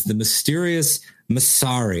as the mysterious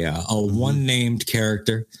Mysaria, a one-named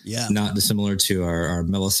character, not dissimilar to our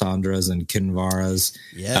Melisandres and Kinvaras.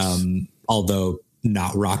 Yes. Although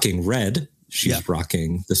not rocking red, she's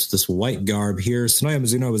rocking this white garb here. Sonoya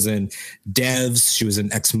Mizuno was in Devs. She was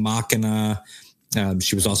in Ex Machina.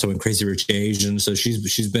 She was also in Crazy Rich Asians. So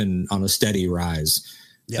she's been on a steady rise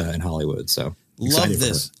in Hollywood. So. Love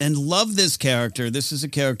this and love this character. This is a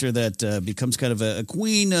character that becomes kind of a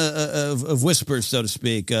queen of whispers, so to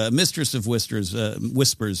speak, mistress of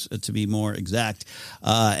whispers to be more exact,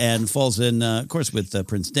 and falls in, of course, with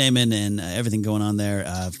Prince Daemon and everything going on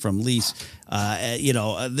there from Lys.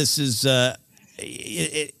 This is.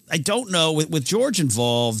 I don't know with George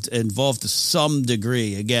involved to some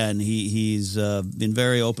degree. Again, he's been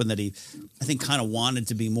very open that he, I think, kind of wanted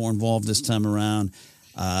to be more involved this time around.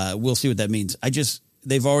 We'll see what that means.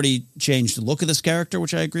 They've already changed the look of this character,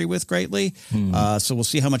 which I agree with greatly. So we'll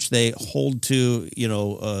see how much they hold to,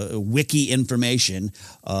 wiki information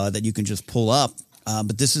that you can just pull up.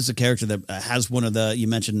 But this is a character that has one of you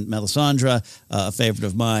mentioned Melisandre, a favorite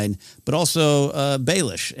of mine, but also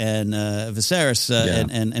Baelish and Viserys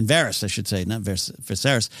and Varys, I should say, not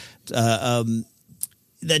Viserys.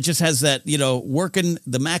 That just has that, working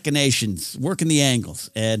the machinations, working the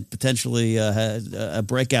angles, and potentially a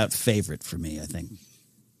breakout favorite for me, I think.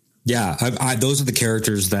 Yeah, those are the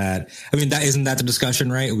characters that, isn't that the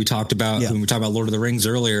discussion, right? We talked about when we talked about Lord of the Rings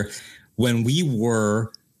earlier, when we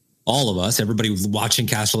were, all of us, everybody watching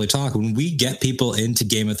Casterly Talk, when we get people into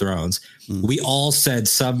Game of Thrones, we all said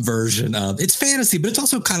some version of, it's fantasy, but it's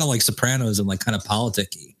also kind of like Sopranos and like kind of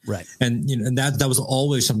politic-y. Right. And and that was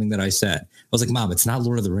always something that I said. I was like, Mom, it's not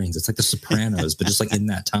Lord of the Rings. It's like the Sopranos, but just like in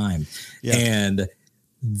that time. Yeah. And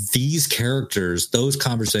these characters, those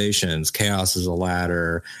conversations, Chaos is a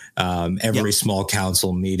Ladder, every small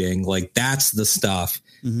council meeting, like that's the stuff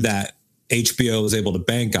that HBO was able to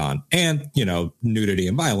bank on, and, nudity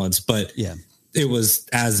and violence, but it was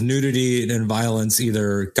as nudity and violence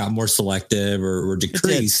either got more selective or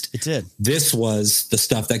decreased. It did. This was the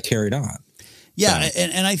stuff that carried on. Yeah,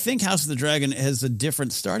 and I think House of the Dragon has a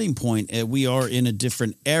different starting point. We are in a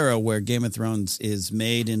different era where Game of Thrones is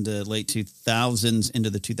made into late 2000s, into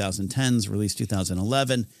the 2010s, released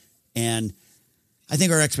 2011. And I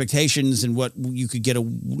think our expectations and what you could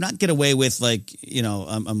not get away with, like,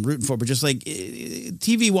 I'm rooting for, but just like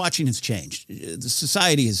TV watching has changed. The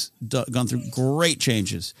society has gone through great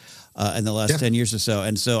changes in the last 10 years or so.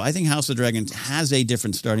 And so I think House of the Dragon has a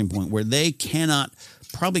different starting point where they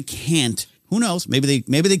probably can't, who knows? Maybe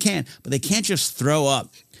they can, but they can't just throw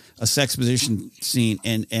up a sexposition scene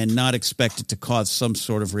and not expect it to cause some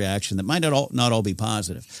sort of reaction that might not all be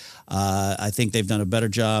positive. I think they've done a better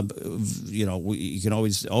job. You can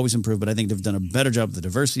always improve, but I think they've done a better job of the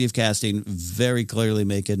diversity of casting, very clearly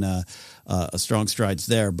making a strong strides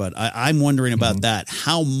there. But I'm wondering about that.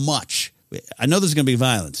 How much? I know there's going to be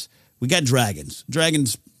violence. We got dragons.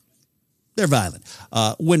 Dragons They're violent.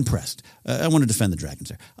 When pressed. I want to defend the dragons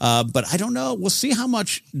there. But I don't know. We'll see how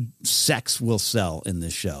much sex will sell in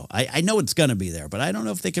this show. I know it's going to be there, but I don't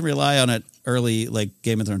know if they can rely on it early like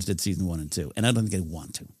Game of Thrones did season 1 and 2. And I don't think they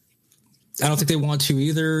want to. I don't think they want to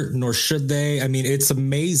either, nor should they. I mean, it's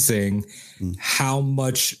amazing how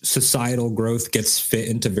much societal growth gets fit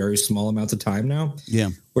into very small amounts of time now. Yeah.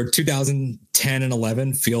 Where 2010 and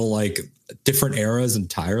 11 feel like different eras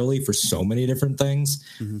entirely for so many different things.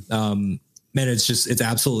 Man, it's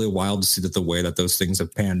absolutely wild to see that the way that those things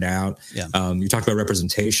have panned out. Yeah. You talked about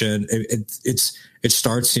representation. It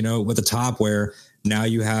starts, with the top where now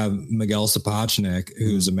you have Miguel Sapochnik,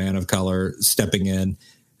 who's a man of color, stepping in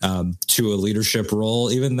to a leadership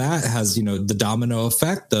role. Even that has, the domino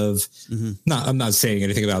effect of I'm not saying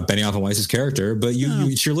anything about Benioff and Weiss's character, but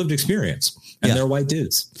it's your lived experience, and they're white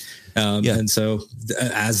dudes. And so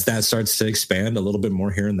as that starts to expand a little bit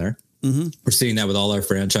more here and there, we're seeing that with all our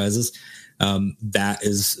franchises. That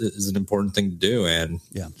is an important thing to do. And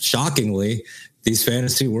shockingly, these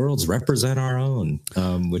fantasy worlds represent our own,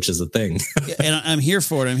 which is a thing. And I'm here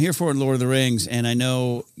for it. I'm here for it in Lord of the Rings. And I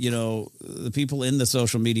know, the people in the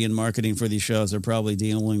social media and marketing for these shows are probably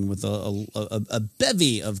dealing with a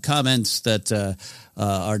bevy of comments that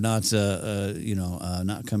are not,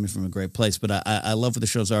 not coming from a great place. But I love what the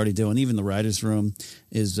show's already doing. Even the writer's room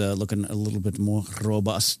is looking a little bit more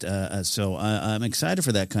robust. So I'm excited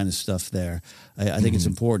for that kind of stuff there. I think it's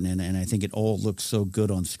important. And I think it all looks so good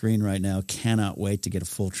on screen right now. Cannot wait to get a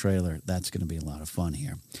full trailer. That's going to be a lot of fun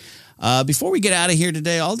here. Before we get out of here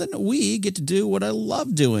today, Alden, we get to do what I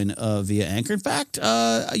love doing via Anchor. In fact,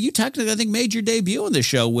 you technically, I think, made your debut on the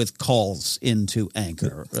show with calls into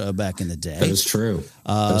Anchor back in the day. That is true.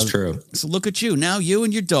 That's true. So look at you. Now you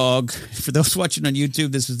and your dog, for those watching on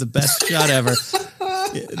YouTube, this is the best shot ever.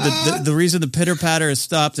 The reason the pitter patter has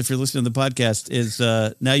stopped, if you're listening to the podcast, is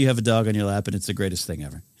now you have a dog on your lap and it's the greatest thing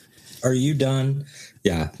ever. Are you done?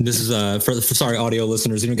 Yeah. This is for audio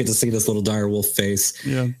listeners. You don't get to see this little dire wolf face.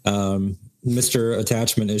 Yeah. Mr.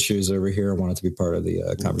 Attachment Issues over here wanted to be part of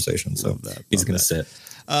the conversation, so he's going to sit.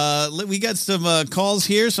 We got some calls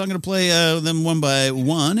here, so I'm going to play them one by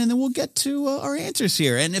one, and then we'll get to our answers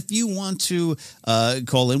here. And if you want to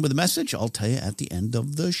call in with a message, I'll tell you at the end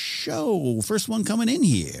of the show. First one coming in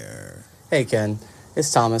here. Hey, Ken. It's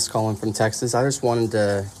Thomas calling from Texas. I just wanted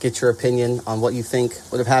to get your opinion on what you think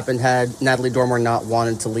would have happened had Natalie Dormer not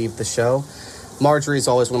wanted to leave the show. Marjorie is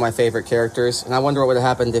always one of my favorite characters, and I wonder what would have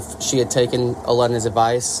happened if she had taken Olenna's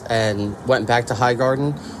advice and went back to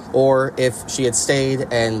Highgarden, or if she had stayed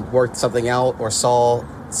and worked something out or saw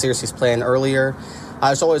Cersei's plan earlier.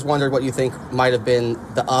 I just always wondered what you think might have been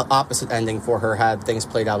the opposite ending for her had things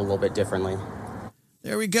played out a little bit differently.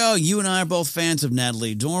 There we go. You and I are both fans of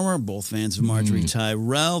Natalie Dormer, both fans of Marjorie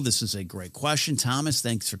Tyrell. This is a great question. Thomas,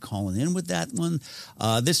 thanks for calling in with that one.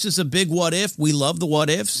 This is a big what if. We love the what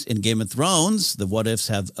ifs. In Game of Thrones, the what ifs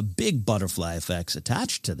have a big butterfly effects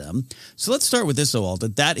attached to them. So let's start with this,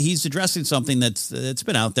 Alden, that he's addressing something that's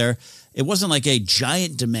been out there. It wasn't like a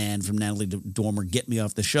giant demand from Natalie Dormer, get me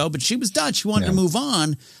off the show, but she was done. She wanted to move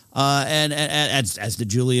on. And as did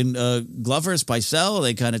Julian Glover, Spicel,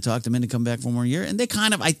 they kind of talked him in to come back for one more year. And they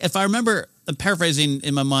kind of, if I remember paraphrasing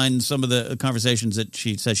in my mind some of the conversations that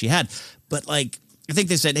she said she had, but like, I think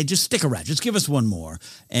they said, hey, just stick around. Just give us one more.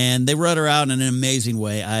 And they wrote her out in an amazing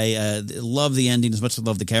way. I love the ending as much as I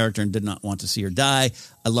love the character and did not want to see her die.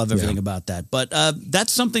 I love everything about that. But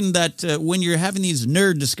that's something that when you're having these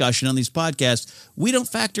nerd discussion on these podcasts, we don't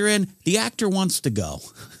factor in the actor wants to go.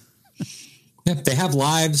 Yeah, they have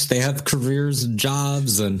lives, they have careers and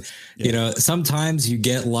jobs. And, sometimes you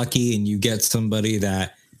get lucky and you get somebody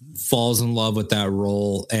that falls in love with that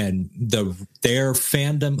role and their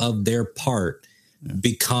fandom of their part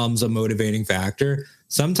becomes a motivating factor.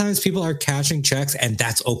 Sometimes people are cashing checks and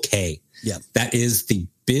that's okay. Yeah. That is the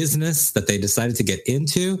business that they decided to get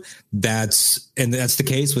into. That's the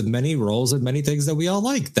case with many roles and many things that we all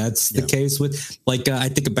like. That's the case with I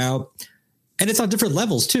think about, and it's on different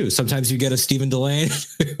levels too. Sometimes you get a Stephen Delane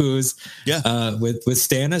who's with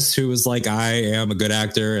Stannis, who is like, I am a good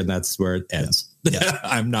actor, and that's where it ends. Yeah.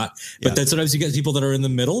 I'm not. But then sometimes you get people that are in the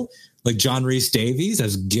middle, like John Rhys Davies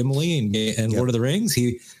as Gimli in Lord of the Rings.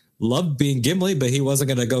 He loved being Gimli, but he wasn't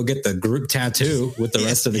going to go get the group tattoo with the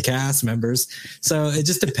rest of the cast members. So it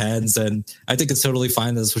just depends. And I think it's totally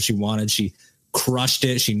fine. That's what she wanted. She crushed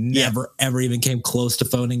it. She never, ever even came close to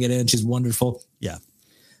phoning it in. She's wonderful. Yeah.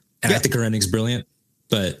 And I think her ending's brilliant,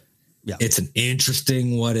 but it's an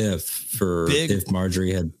interesting what if if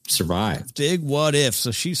Marjorie had survived. Big what if.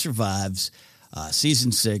 So she survives.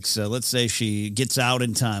 Season 6, let's say she gets out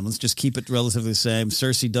in time. Let's just keep it relatively the same.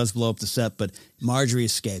 Cersei does blow up the set, but Marjorie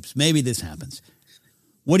escapes. Maybe this happens.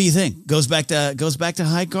 What do you think? Goes back to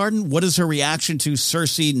Highgarden? What is her reaction to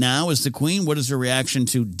Cersei now as the queen? What is her reaction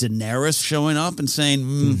to Daenerys showing up and saying,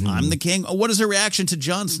 I'm the king? What is her reaction to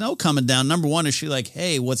Jon Snow coming down? Number one, is she like,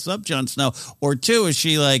 hey, what's up, Jon Snow? Or two, is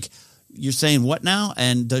she like, you're saying what now?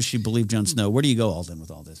 And does she believe Jon Snow? Where do you go, Alden,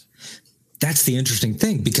 with all this? That's the interesting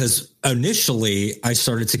thing, because initially I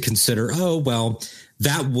started to consider,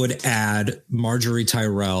 that would add Marjorie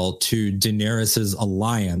Tyrell to Daenerys's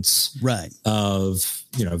alliance, right? Of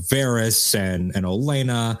Varys and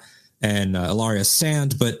Olenna and Ellaria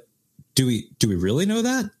Sand. But do we really know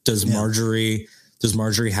that? Does Marjorie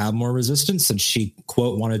have more resistance since she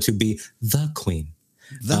quote wanted to be the queen?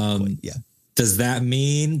 Does that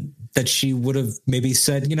mean that she would have maybe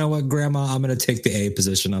said, you know what, Grandma, I'm going to take the A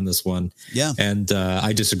position on this one. Yeah. And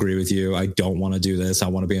I disagree with you. I don't want to do this. I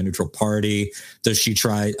want to be a neutral party. Does she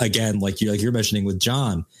try again, like you're mentioning with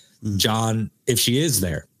Jon? Jon, if she is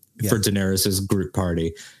there for Daenerys's group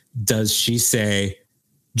party, does she say,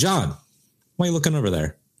 Jon, why are you looking over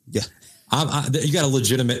there? Yeah. I got a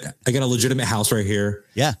legitimate house right here.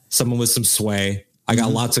 Yeah. Someone with some sway. I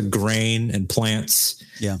got lots of grain and plants.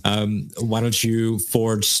 Yeah. Why don't you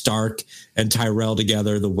forge Stark and Tyrell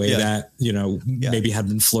together the way that, maybe had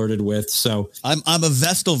been flirted with. So I'm a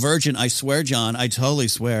Vestal virgin. I swear, John, I totally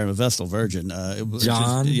swear I'm a Vestal virgin.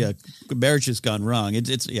 John. Marriage has gone wrong.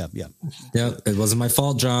 Yeah. It wasn't my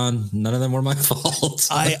fault, John. None of them were my fault.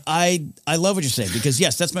 I love what you're saying, because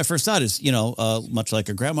yes, that's my first thought is, much like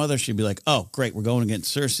her grandmother, she'd be like, oh, great. We're going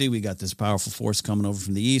against Cersei. We got this powerful force coming over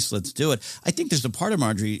from the East. Let's do it. I think there's a part of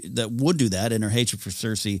Marjorie that would do that, and her hatred for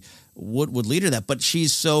Cersei would lead her to that, but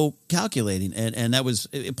she's so calculating, and that was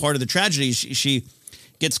part of the tragedy. She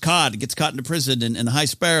gets caught into prison in the High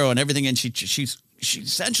Sparrow and everything, and she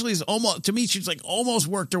essentially is almost, to me, she's like almost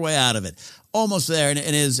worked her way out of it, almost there, and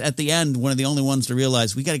is at the end one of the only ones to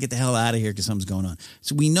realize we got to get the hell out of here because something's going on.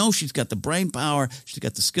 So we know she's got the brain power, she's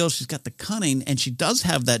got the skills, she's got the cunning, and she does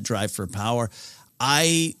have that drive for power.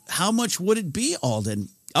 How much would it be, Alden?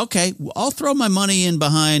 Okay, I'll throw my money in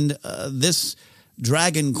behind this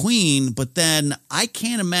Dragon Queen, but then I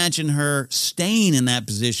can't imagine her staying in that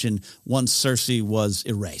position once Cersei was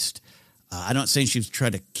erased. I'm not saying she was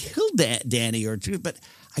trying to kill Dany but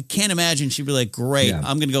I can't imagine she'd be like, great,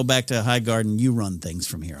 I'm going to go back to Highgarden. You run things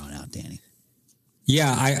from here on out, Dany.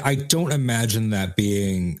 Yeah, I don't imagine that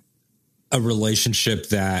being a relationship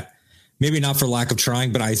that, maybe not for lack of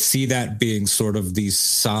trying, but I see that being sort of the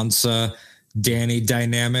Sansa Dany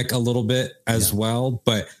dynamic a little bit as well,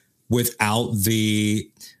 but without the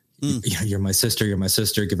you're my sister,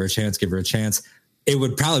 give her a chance. It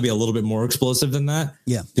would probably be a little bit more explosive than that.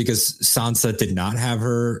 Yeah. Because Sansa did not have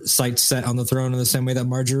her sights set on the throne in the same way that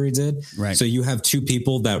Marjorie did. Right. So you have two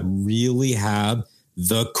people that really have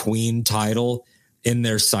the queen title in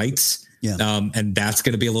their sights. Yeah. And that's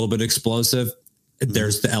going to be a little bit explosive.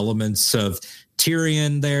 There's the elements of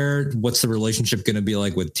Tyrion there. What's the relationship going to be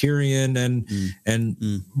like with Tyrion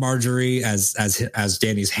and Marjorie as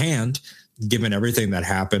Dany's hand, given everything that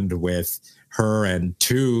happened with her and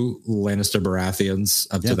two Lannister Baratheons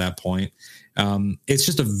up to that point? It's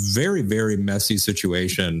just a very, very messy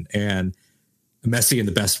situation, and messy in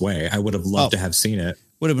the best way. I would have loved to have seen it.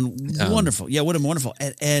 Would have been wonderful. Yeah, would have been wonderful.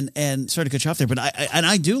 And sorry to cut you off there, but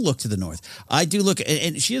I do look to the north. I do look,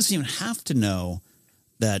 and she doesn't even have to know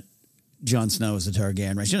that Jon Snow is a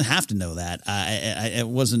Targaryen, right? She didn't have to know that. It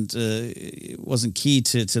wasn't key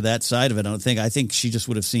to that side of it, I don't think. I think she just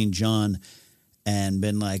would have seen Jon and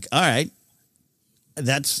been like, all right,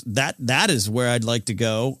 that is where I'd like to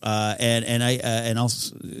go. And I'll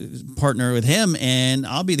partner with him, and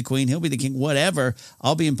I'll be the queen, he'll be the king, whatever.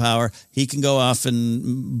 I'll be in power. He can go off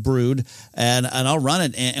and brood, and I'll run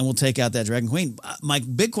it, and we'll take out that Dragon Queen. My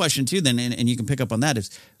big question too then, and you can pick up on that,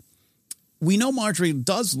 is we know Marjorie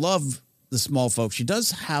does love the small folk. She does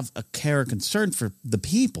have a care and concern for the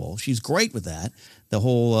people. She's great with that. The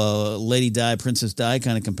whole Lady Di, Princess Di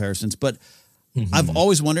kind of comparisons. But I've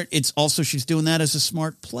always wondered, it's also she's doing that as a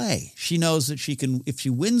smart play. She knows that she can, if she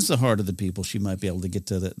wins the heart of the people, she might be able to get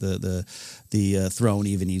to the throne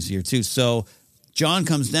even easier too. So Jon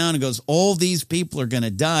comes down and goes, all these people are going to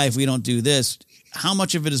die if we don't do this. How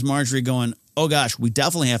much of it is Marjorie going, oh gosh, we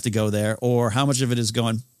definitely have to go there? Or how much of it is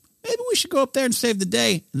going, maybe we should go up there and save the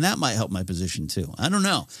day, and that might help my position too. I don't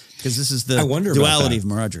know, because this is the duality of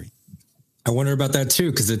Marjorie. I wonder about that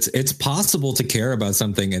too, because it's possible to care about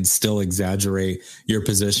something and still exaggerate your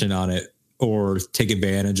position on it or take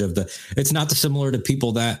advantage of it's not dissimilar to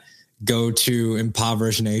people that go to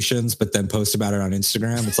impoverished nations, but then post about it on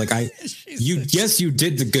Instagram. It's like, yes, you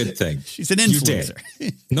did the good thing. She's an influencer. You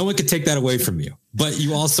did. No one could take that away from you, but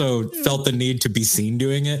you also felt the need to be seen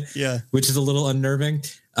doing it, which is a little unnerving.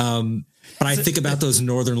 But I think about those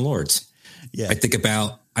Northern Lords. Yeah. I think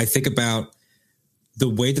about the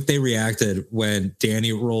way that they reacted when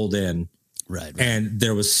Dany rolled in. Right. And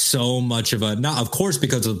there was so much of of course,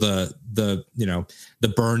 because of the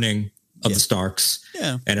burning of the Starks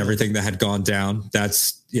and everything that had gone down.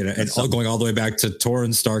 That's, and going all the way back to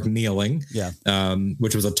Torrhen Stark kneeling,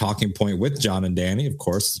 which was a talking point with Jon and Dany. Of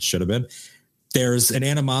course, it should have been. There's an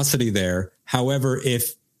animosity there. However,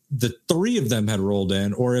 if the three of them had rolled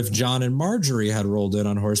in, or if Jon and Marjorie had rolled in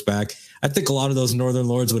on horseback, I think a lot of those Northern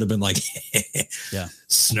Lords would have been like,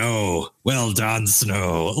 Snow, well done,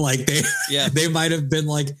 Snow. Like they might have been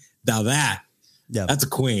like, now that's a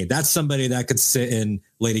queen. That's somebody that could sit in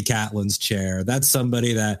Lady Catelyn's chair. That's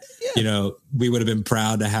somebody that, we would have been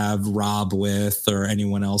proud to have Robb with, or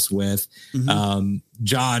anyone else with. Mm-hmm.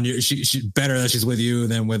 Jon, she better that she's with you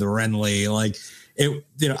than with Renly. Like it,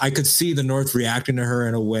 I could see the North reacting to her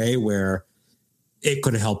in a way where it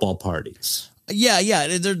could help all parties. Yeah.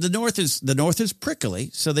 The North is prickly,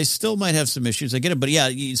 so they still might have some issues. I get it, but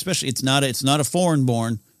especially it's not a foreign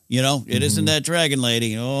born. It isn't that dragon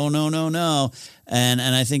lady. Oh, no. And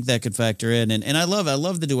I think that could factor in. And I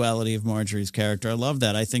love the duality of Marjorie's character. I love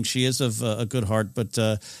that. I think she is of a good heart, but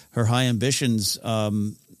her high ambitions,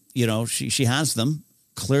 she has them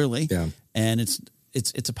clearly. Yeah. And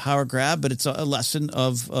it's a power grab, but it's a lesson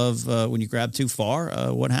of when you grab too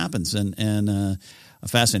far, what happens. And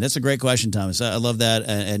fascinating. That's a great question, Thomas. I love that.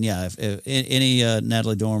 And if any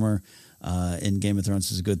Natalie Dormer in Game of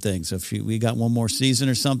Thrones is a good thing. So if we got one more season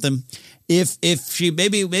or something, if she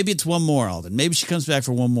maybe it's one more, Alden. Maybe she comes back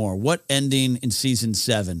for one more. What ending in season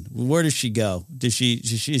 7? Where does she go? Is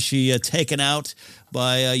she taken out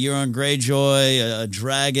by Euron Greyjoy, a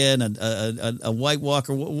dragon, a White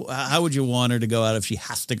Walker? How would you want her to go out if she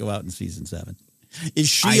has to go out in season 7? Is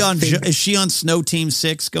she on Snow Team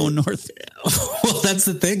 6 going north? Well, that's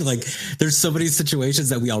the thing. Like, there's so many situations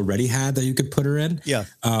that we already had that you could put her in. Yeah.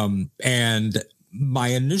 And my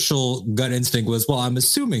initial gut instinct was, well, I'm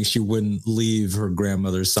assuming she wouldn't leave her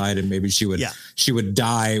grandmother's side, and maybe she would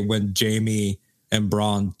die when Jaime and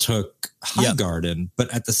Bronn took Highgarden.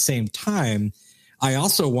 But at the same time, I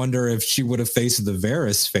also wonder if she would have faced the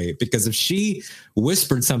Varys fate, because if she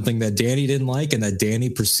whispered something that Dany didn't like and that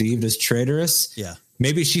Dany perceived as traitorous,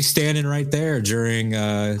 maybe she's standing right there during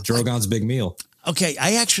Drogon's big meal. Okay,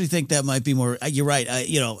 I actually think that might be more. You're right.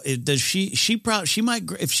 Does she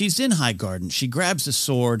might, if she's in Highgarden, she grabs a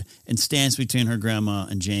sword and stands between her grandma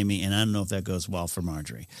and Jaime, and I don't know if that goes well for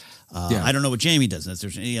Marjorie. I don't know what Jaime does. That's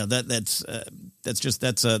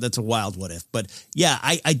a wild what if. But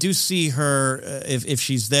I do see her if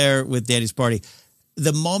she's there with Dany's party.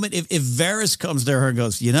 The moment if Varys comes to her and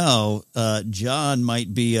goes, Jon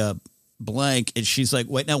might be a blank, and she's like,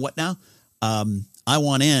 wait, now what now? I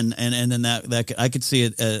want in, and then that I could see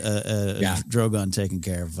it. Drogon taking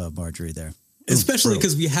care of Marjorie there. Especially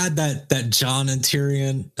because we had that Varys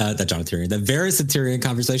and Tyrion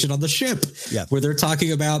conversation on the ship, where they're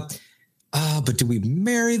talking about, but do we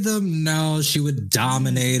marry them? No, she would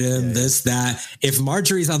dominate him. That. If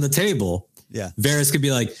Marjorie's on the table, Varys could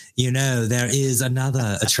be like, there is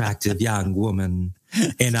another attractive young woman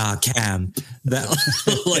in our camp that,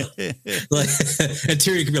 and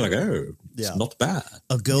Tyrion could be like, it's not bad.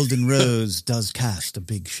 A golden rose does cast a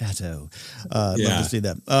big shadow. Love to see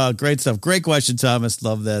that. Great stuff. Great question, Thomas.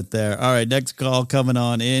 Love that there. All right, next call coming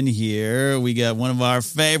on in here. We got one of our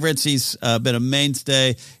favorites. He's been a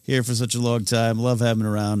mainstay here for such a long time. Love having him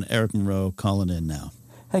around. Eric Monroe calling in now.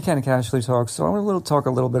 Hey, Ken and Casually Talk. So I want to talk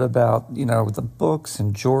a little bit about, the books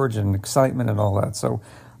and George and excitement and all that. So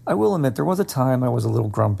I will admit there was a time I was a little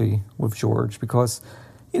grumpy with George because,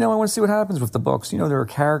 I want to see what happens with the books. There are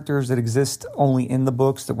characters that exist only in the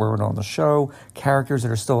books that weren't on the show, characters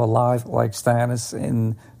that are still alive like Stannis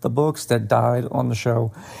in the books that died on the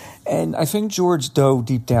show. And I think George Doe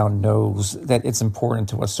deep down knows that it's important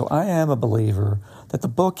to us. So I am a believer that the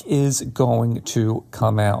book is going to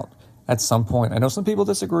come out at some point. I know some people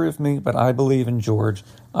disagree with me, but I believe in George.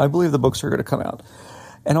 I believe the books are going to come out.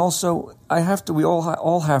 And also, we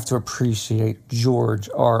all have to appreciate George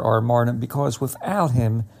R. Martin, because without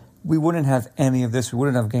him, we wouldn't have any of this. We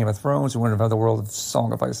wouldn't have Game of Thrones. We wouldn't have the world of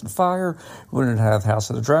Song of Ice and Fire. We wouldn't have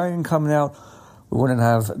House of the Dragon coming out. We wouldn't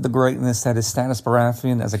have the greatness that is Stannis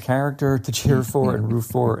Baratheon as a character to cheer for and root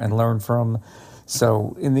for and learn from.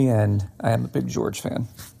 So, in the end, I am a big George fan.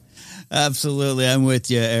 Absolutely. I'm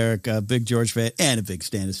with you, Eric. A big George fan and a big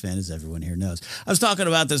Stannis fan, as everyone here knows. I was talking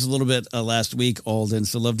about this a little bit last week, Alden,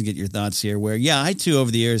 so love to get your thoughts here, where, I too,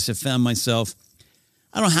 over the years, have found myself,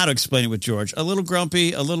 I don't know how to explain it with George, a little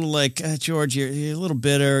grumpy, a little like, George, you're a little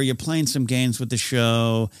bitter, you're playing some games with the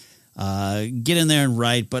show, get in there and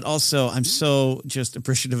write, but also I'm so just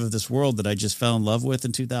appreciative of this world that I just fell in love with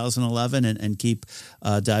in 2011 and keep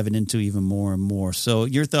diving into even more and more. So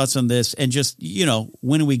your thoughts on this, and just,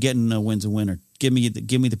 when are we getting Winds of Winter? Give me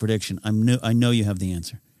the prediction. I know you have the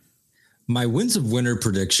answer. My Winds of Winter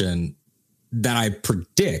prediction that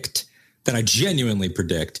I genuinely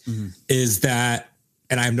predict is that,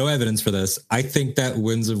 and I have no evidence for this, I think that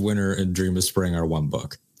Winds of Winter and Dream of Spring are one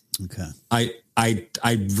book. Okay. I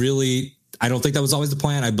don't think that was always the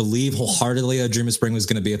plan. I believe wholeheartedly a Dream of Spring was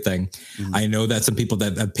going to be a thing. I know that some people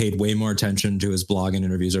that have paid way more attention to his blog and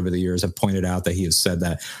interviews over the years have pointed out that he has said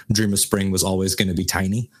that Dream of Spring was always going to be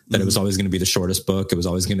tiny, that it was always going to be the shortest book. It was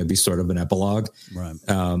always going to be sort of an epilogue. Right.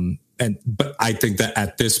 But I think that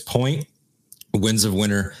at this point, Winds of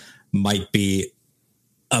Winter might be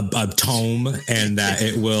a tome, and that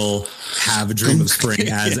it will have a Dream of Spring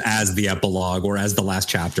as the epilogue or as the last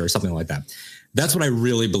chapter or something like that. That's what I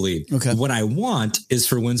really believe. Okay. What I want is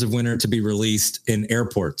for Winds of Winter to be released in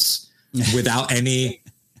airports without any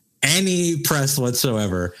press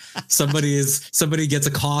whatsoever. Somebody gets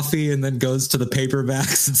a coffee and then goes to the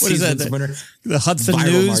paperbacks and sees Winds of Winter. The Hudson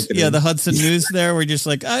News, marketing. The Hudson News. There, we're just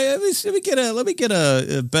like, let me get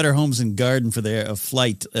a Better Homes and Garden for a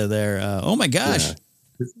flight there. Oh my gosh. Yeah.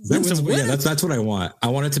 That's what I want. I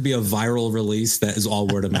want it to be a viral release that is all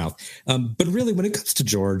word of mouth. But really, when it comes to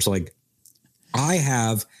George, like, I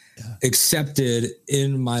have accepted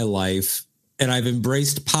in my life, and I've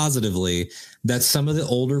embraced positively, that some of the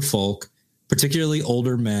older folk, particularly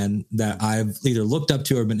older men that I've either looked up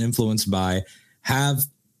to or been influenced by, have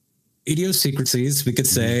idiosyncrasies, we could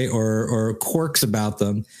say, or quirks about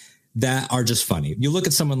them that are just funny. You look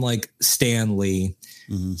at someone like Stan Lee.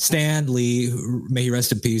 Stan Lee, may he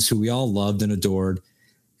rest in peace, who we all loved and adored,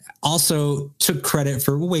 also took credit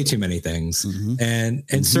for way too many things and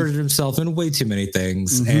inserted himself in way too many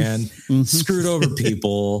things and screwed over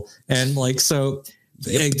people. And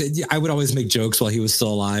I would always make jokes while he was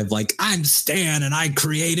still alive. Like, I'm Stan and I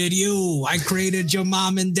created you. I created your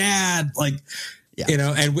mom and dad.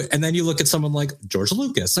 And then you look at someone like George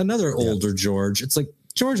Lucas, another older George. It's like,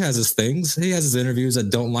 George has his things. He has his interviews that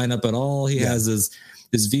don't line up at all. He has his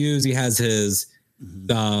views. He has his,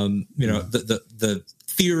 the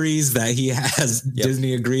theories that he has.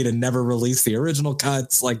 Disney agreed and never released the original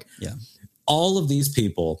cuts. All of these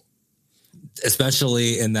people,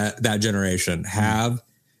 especially in that generation, have,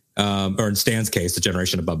 or in Stan's case, the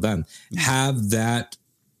generation above them, have that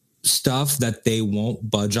stuff that they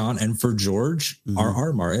won't budge on. And for George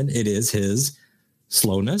R. Martin, it is his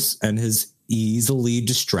slowness and his easily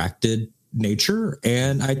distracted nature.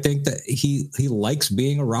 And I think that he likes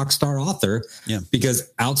being a rock star author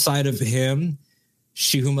because outside of him,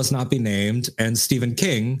 She Who Must Not Be Named, and Stephen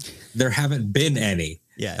King, there haven't been any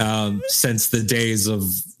since the days of,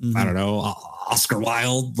 I don't know, Oscar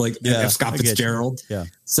Wilde, Scott Fitzgerald. Yeah.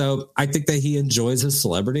 So I think that he enjoys his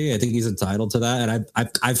celebrity. I think he's entitled to that. And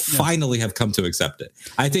I finally have come to accept it.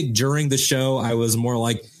 I think during the show, I was more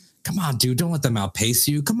like, come on, dude, don't let them outpace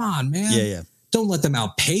you. Come on, man. Yeah. Don't let them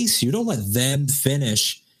outpace you. Don't let them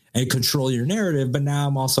finish and control your narrative. But now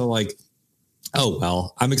I'm also like, oh,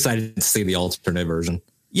 well, I'm excited to see the alternate version.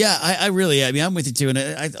 Yeah, I'm with you too. And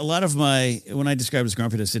a lot of when I describe it as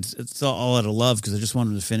grumpiness, it's all out of love because I just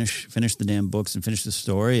wanted to finish the damn books and finish the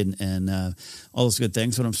story and all those good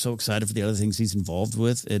things. But I'm so excited for the other things he's involved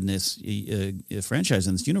with in this franchise,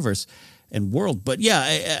 in this universe and world. But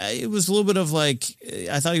it was a little bit of like,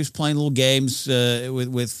 I thought he was playing little games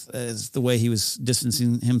with the way he was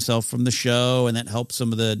distancing himself from the show, and that helped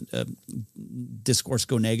some of the discourse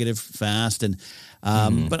go negative fast. And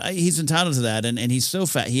but he's entitled to that, and he's so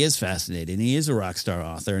he is fascinating. He is a rock star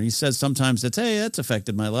author, and he says sometimes that's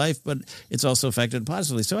affected my life, but it's also affected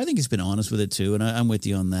positively. So I think he's been honest with it too, and I'm with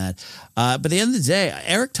you on that. But at the end of the day,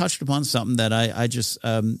 Eric touched upon something that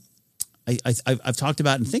I've talked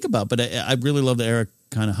about and think about, but I really love that Eric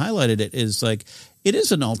kind of highlighted it. Is like, it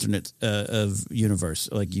is an alternate of universe,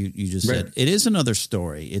 like you just said. It is another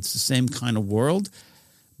story. It's the same kind of world,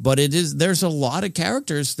 but there's a lot of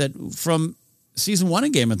characters that from season 1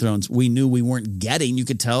 of Game of Thrones we knew we weren't getting. You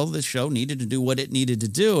could tell the show needed to do what it needed to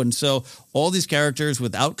do, and so all these characters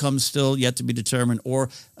with outcomes still yet to be determined, or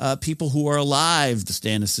people who are alive, the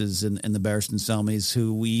Stannises and the Barristan Selmys,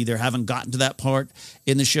 who we either haven't gotten to that part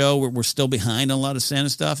in the show where we're still behind on a lot of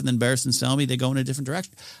Stannis stuff, and then Barristan Selmy, they go in a different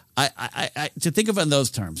direction. I to think of it in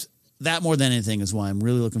those terms, that more than anything is why I'm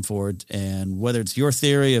really looking forward. And whether it's your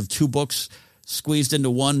theory of 2 books squeezed into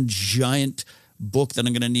one giant book that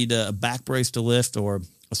I'm going to need a back brace to lift, or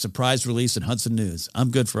a surprise release in Hudson News, I'm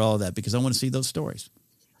good for all of that because I want to see those stories.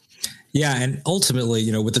 Yeah. And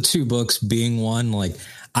ultimately, with the 2 books being one, like,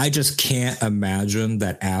 I just can't imagine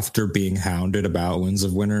that after being hounded about Winds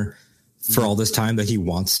of Winter for all this time that he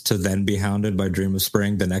wants to then be hounded by Dream of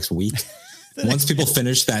Spring the next week. Once people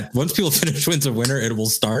finish Winds of Winter, it will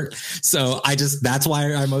start. So that's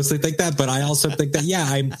why I mostly think that. But I also think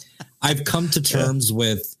that, I've come to terms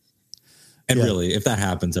with, and really, if that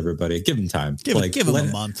happens, everybody, give him time. Give him a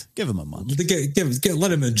month. Give him a month.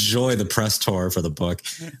 Let him enjoy the press tour for the book.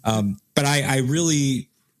 But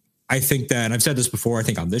I think that, and I've said this before, I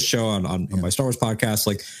think on this show, on my Star Wars podcast,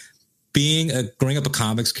 like, growing up a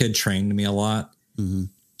comics kid trained me a lot. Mm-hmm.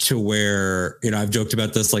 To where, I've joked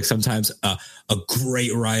about this, like, sometimes a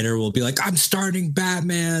great writer will be like, I'm starting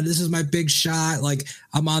Batman. This is my big shot. Like,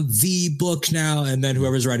 I'm on the book now. And then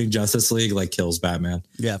whoever's writing Justice League, like, kills Batman.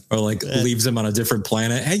 Yeah. Or, like, leaves him on a different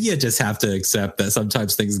planet. And you just have to accept that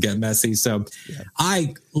sometimes things get messy. So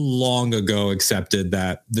I long ago accepted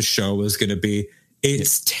that the show was going to be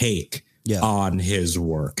its take on his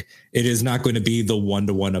work. It is not going to be the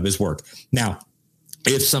one-to-one of his work. Now,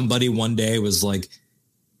 if somebody one day was like,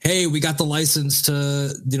 hey, we got the license to,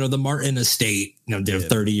 the Martin estate,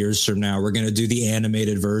 30 years from now, we're going to do the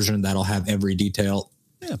animated version that'll have every detail.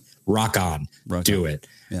 Yeah. Rock on. Do it.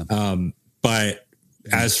 Yeah. But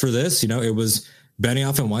as for this, it was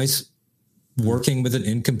Benioff and Weiss working with an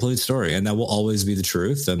incomplete story, and that will always be the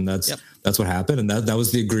truth. And that's what happened. And that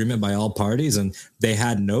was the agreement by all parties. And they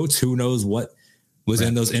had notes. Who knows what was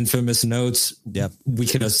in those infamous notes? Yep. We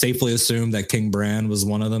can safely assume that King Bran was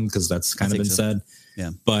one of them, because that's kind of been said.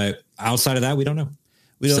 Yeah. But outside of that, we don't know.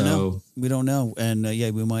 We don't know. And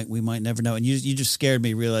we might never know. And you just scared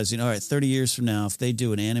me realizing, all right, 30 years from now, if they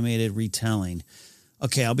do an animated retelling,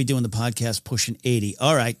 okay, I'll be doing the podcast pushing 80.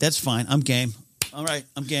 All right, that's fine. I'm game. All right,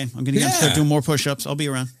 I'm game. I'm going to start doing more push-ups. I'll be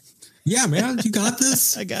around. Yeah, man, you got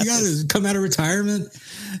this. I got this. Come out of retirement.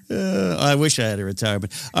 I wish I had a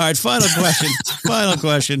retirement. All right, final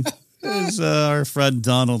question. Is our friend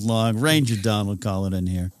Donald Long, Ranger Donald, calling in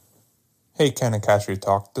here. Hey, Ken and Castry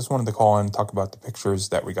Talk. Just wanted to call in and talk about the pictures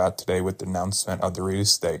that we got today with the announcement of the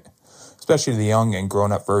release date, especially the young and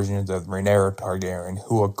grown-up versions of Rhaenyra Targaryen,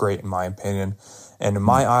 who look great in my opinion. And in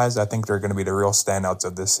my eyes, I think they're going to be the real standouts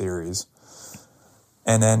of this series.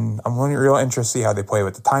 And then I'm real interested to see how they play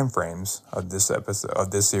with the time frames of this episode of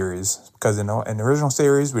this series, because in the original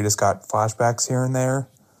series we just got flashbacks here and there,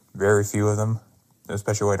 very few of them,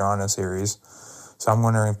 especially later on in the series. So I'm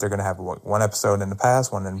wondering if they're going to have one episode in the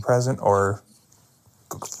past, one in the present, or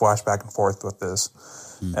flash back and forth with this.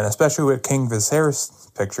 And especially with King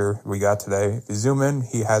Viserys picture we got today, if you zoom in,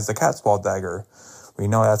 he has the cat's paw dagger. We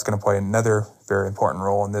know that's going to play another very important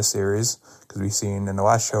role in this series, because we've seen in the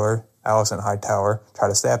last show Alicent Hightower try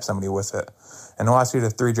to stab somebody with it. And the last we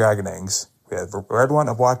had 3 dragon eggs. We had a red one,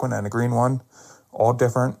 a black one, and a green one. All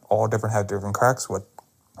different have different cracks. What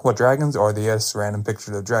dragons, or the just random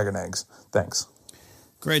pictures of dragon eggs? Thanks.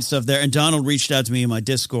 Great stuff there. And Donald reached out to me in my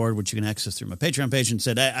Discord, which you can access through my Patreon page, and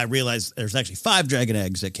said, I realized there's actually 5 dragon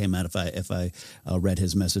eggs that came out if I read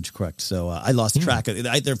his message correct. So I lost track of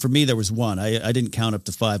it. For me, there was 1. I didn't count up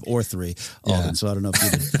to 5 or 3, Alden, so I don't know if you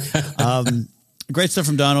did. Great stuff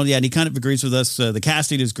from Donald. Yeah, and he kind of agrees with us. The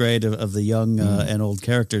casting is great of the young and old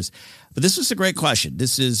characters. But this was a great question.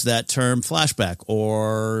 This is that term flashback,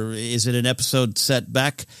 or is it an episode set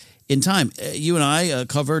back in time? You and I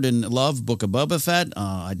covered and loved Book of Boba Fett.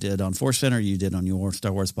 I did on Force Center. You did on your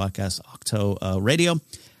Star Wars podcast, Octo Radio.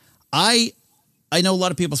 I know a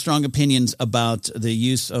lot of people's strong opinions about the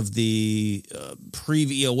use of the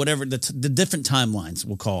preview, whatever, the different timelines,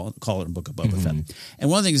 we'll call it in Book of Boba Fett. And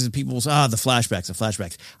one of the things is people will say, the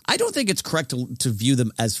flashbacks. I don't think it's correct to view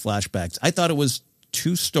them as flashbacks. I thought it was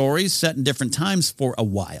 2 stories set in different times for a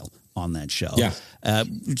while on that show. Yeah.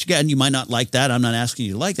 Which again, you might not like that. I'm not asking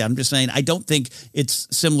you to like that. I'm just saying I don't think it's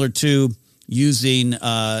similar to using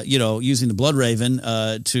the Blood Raven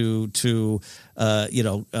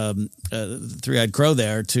Three-Eyed Crow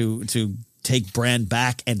there to take Bran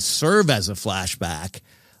back and serve as a flashback.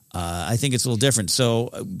 I think it's a little different. So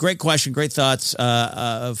great question, great thoughts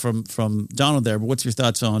from Donald there. But what's your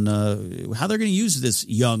thoughts on how they're going to use this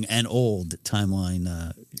young and old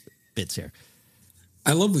timeline bits here?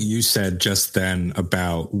 I love what you said just then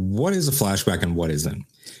about what is a flashback and what isn't.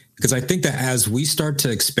 Because I think that as we start to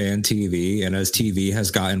expand TV, and as TV has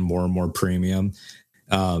gotten more and more premium,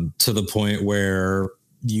 to the point where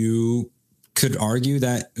you could argue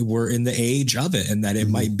that we're in the age of it and that it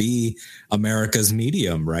might be America's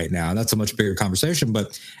medium right now. That's a much bigger conversation.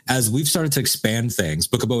 But as we've started to expand things,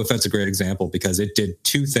 Book of Boba Fett's a great example because it did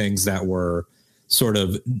two things that were sort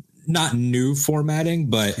of not new formatting,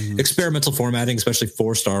 but experimental formatting, especially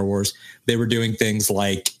for Star Wars. They were doing things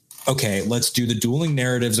like, okay, let's do the dueling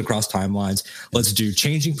narratives across timelines. Let's do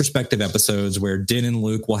changing perspective episodes where Din and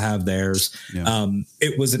Luke will have theirs. Yeah.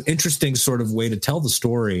 It was an interesting sort of way to tell the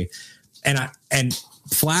story. And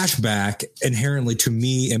flashback inherently to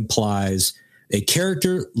me implies a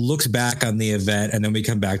character looks back on the event and then we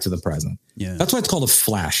come back to the present. Yeah. That's why it's called a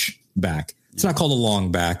flashback. It's not called a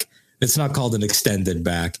long back. It's not called an extended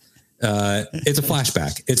back. It's a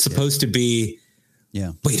flashback. It's supposed to be,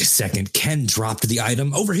 wait a second, Ken dropped the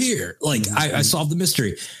item over here. Like I solved the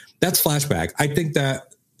mystery. That's flashback. I think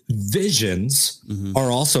that visions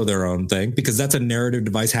are also their own thing because that's a narrative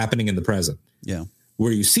device happening in the present. Yeah.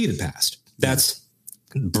 Where you see the past. That's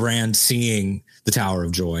Bran seeing the Tower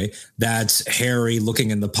of Joy. That's Harry looking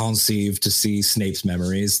in the Pensieve to see Snape's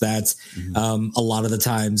memories. That's a lot of the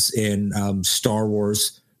times in Star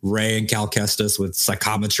Wars, Rey and Cal Kestis with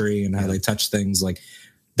psychometry and how they touch things. Like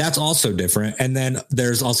that's also different. And then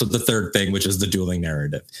there's also the third thing, which is the dueling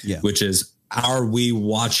narrative, which is, are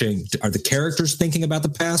the characters thinking about the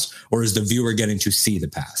past or is the viewer getting to see the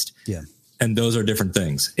past? Yeah. And those are different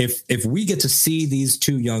things. If we get to see these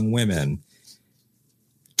two young women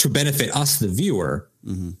to benefit us, the viewer,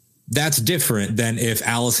 that's different than if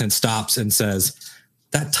Allison stops and says,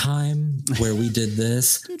 that time where we did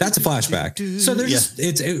this, that's a flashback. So there's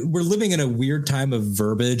we're living in a weird time of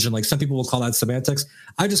verbiage. And like some people will call that semantics.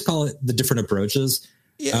 I just call it the different approaches.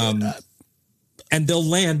 Yeah. And they'll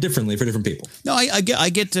land differently for different people. No, I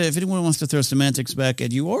get if anyone wants to throw semantics back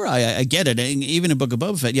at you or I get it. And even in Book of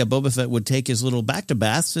Boba Fett, Boba Fett would take his little back to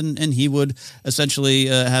baths and he would essentially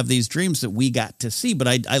have these dreams that we got to see. But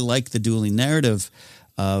I like the dueling narrative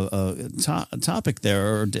topic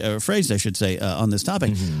there, or phrase, I should say, on this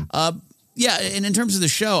topic. And in terms of the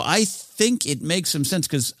show, I think it makes some sense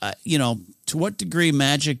because, to what degree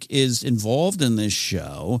magic is involved in this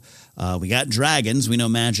show. We got dragons. We know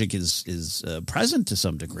magic is present to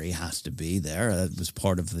some degree, has to be there. That was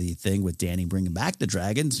part of the thing with Dany bringing back the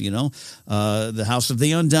dragons, the House of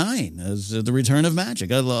the Undying, as the return of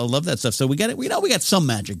magic. I love that stuff. So we got some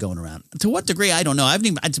magic going around. To what degree, I don't know.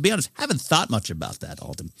 To be honest, haven't thought much about that,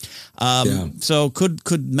 Alden. So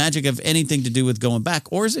could magic have anything to do with going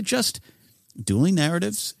back, or is it just dueling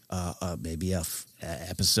narratives? Maybe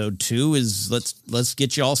episode 2 is let's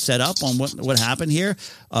get you all set up on what happened here.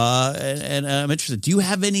 And I'm interested. Do you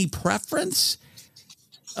have any preference?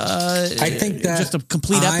 I think that just a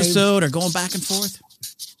complete episode or going back and forth.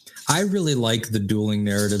 I really like the dueling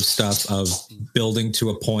narrative stuff of building to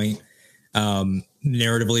a point,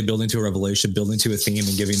 narratively building to a revelation, building to a theme,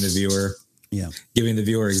 and giving the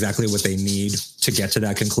viewer exactly what they need to get to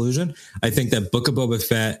that conclusion. I think that Book of Boba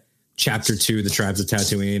Fett Chapter 2, The Tribes of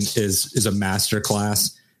Tatooine, is a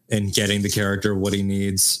masterclass in getting the character what he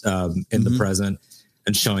needs in the present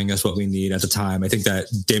and showing us what we need at the time. I think that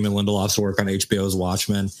Damon Lindelof's work on HBO's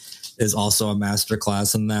Watchmen is also a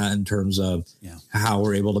masterclass in that, in terms of how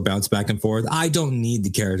we're able to bounce back and forth. I don't need the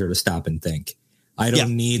character to stop and think. I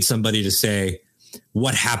don't need somebody to say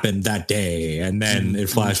what happened that day and then it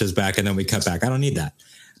flashes back and then we cut back. I don't need that.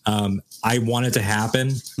 I want it to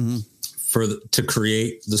happen to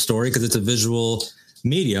create the story because it's a visual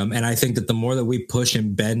medium. And I think that the more that we push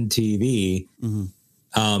and bend TV,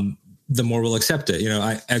 the more we'll accept it.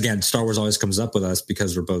 Again, Star Wars always comes up with us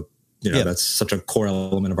because we're both, that's such a core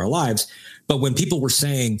element of our lives. But when people were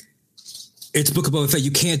saying it's Book of Boba Fett,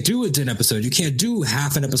 you can't do it in an episode. You can't do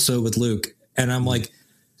half an episode with Luke. And I'm like,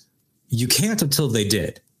 you can't until they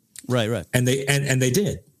did. Right. And they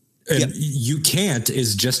did. And you can't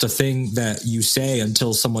is just a thing that you say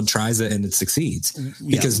until someone tries it and it succeeds.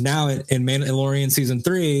 Because now in Mandalorian season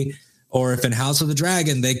 3, or if in House of the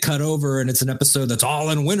Dragon, they cut over and it's an episode that's all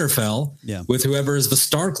in Winterfell with whoever is the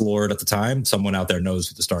Stark Lord at the time. Someone out there knows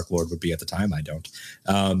who the Stark Lord would be at the time. I don't.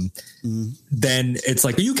 Then it's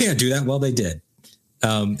like, you can't do that. Well, they did.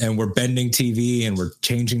 And we're bending TV and we're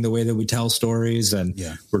changing the way that we tell stories. And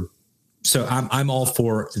so I'm all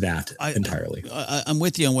for that entirely. I'm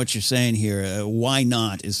with you on what you're saying here. Why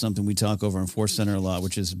not is something we talk over in Force Center a lot,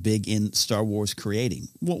 which is big in Star Wars creating.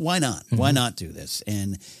 Well, why not? Why not do this?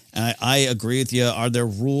 And I agree with you. Are there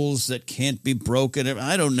rules that can't be broken?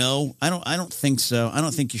 I don't know. I don't think so. I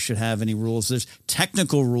don't think you should have any rules. There's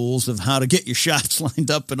technical rules of how to get your shots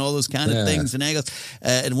lined up and all those kind of things and angles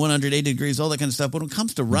and 180 degrees, all that kind of stuff. But when it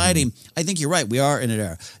comes to writing, I think you're right. We are in an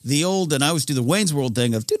era. The old, and I always do the Wayne's World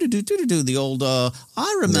thing of do the old,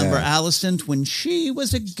 I remember Alicent when she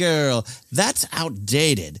was a girl. That's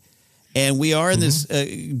outdated. And we are in this,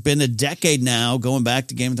 been a decade now, going back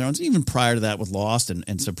to Game of Thrones, even prior to that with Lost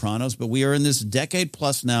and Sopranos. But we are in this decade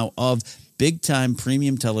plus now of big-time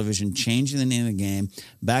premium television changing the name of the game.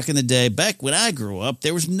 Back in the day, back when I grew up,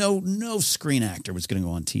 there was no screen actor was going to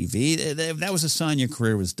go on TV. That was a sign your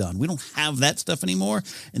career was done. We don't have that stuff anymore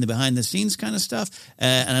in the behind-the-scenes kind of stuff.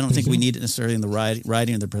 And I don't think we need it necessarily in the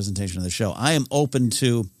writing or the presentation of the show. I am open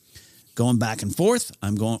to going back and forth.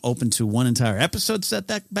 I'm open to one entire episode set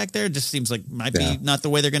that back there. It just seems like might be not the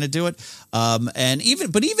way they're going to do it. And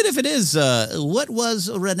even if it is, what was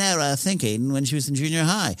Rhaenyra thinking when she was in junior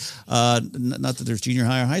high? Not that there's junior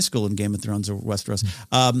high or high school in Game of Thrones or Westeros.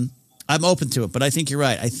 I'm open to it, but I think you're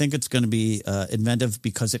right. I think it's going to be inventive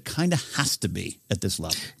because it kind of has to be at this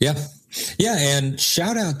level. Yeah. Yeah. And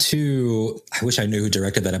shout out to, I wish I knew who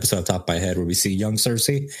directed that episode off the top of my head where we see young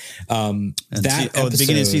Cersei. The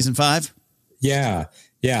beginning of season 5? Yeah.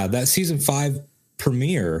 Yeah. That season 5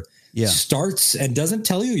 premiere starts and doesn't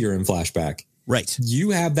tell you you're in flashback. Right. You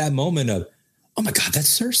have that moment of, oh my God,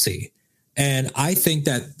 that's Cersei. And I think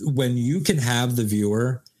that when you can have the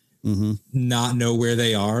viewer not know where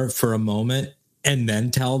they are for a moment and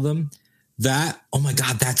then tell them that, oh my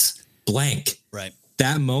God, that's blank. Right.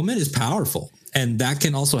 That moment is powerful. And that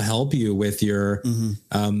can also help you with your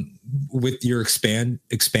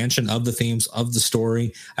expansion of the themes of the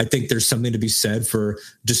story. I think there's something to be said for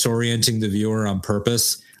disorienting the viewer on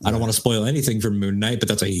purpose. Right. I don't want to spoil anything for Moon Knight, but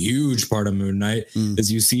that's a huge part of Moon Knight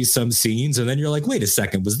is you see some scenes and then you're like, wait a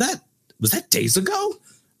second, was that days ago?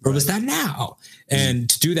 Or was that now? And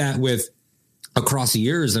to do that with across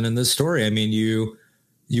years and in this story, I mean, you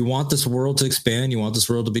want this world to expand. You want this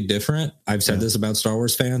world to be different. I've said this about Star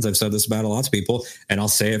Wars fans. I've said this about a lot of people, and I'll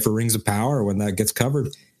say it for Rings of Power when that gets covered.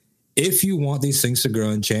 If you want these things to grow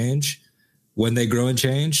and change, when they grow and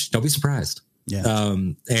change, don't be surprised. Yeah.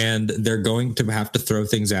 And they're going to have to throw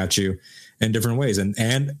things at you in different ways.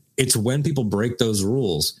 And it's when people break those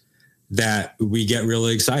rules that we get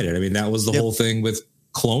really excited. I mean, that was the whole thing with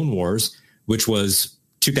Clone Wars, which was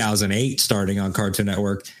 2008 starting on Cartoon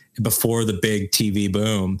Network before the big TV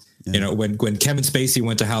boom. You know, when Kevin Spacey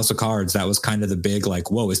went to House of Cards, that was kind of the big,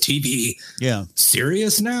 like, whoa, is TV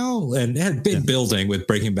serious now? And it had been building with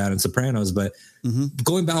Breaking Bad and Sopranos, but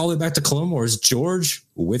going back all the way back to Clone Wars, George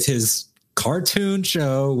with his cartoon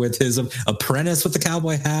show, with his apprentice with the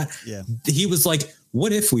cowboy hat, he was like,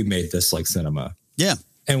 what if we made this like cinema? Yeah.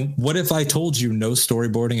 And what if I told you no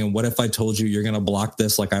storyboarding? And what if I told you you're going to block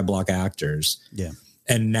this like I block actors? Yeah.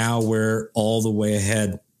 And now we're all the way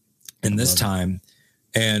ahead in this time.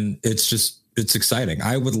 And it's exciting.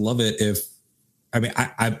 I would love it if, I mean,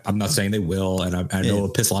 I'm not saying they will, and I know it'll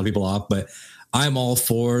piss a lot of people off, but I'm all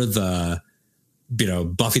for the,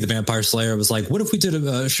 Buffy the Vampire Slayer was like, what if we did an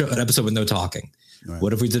episode with no talking? Right.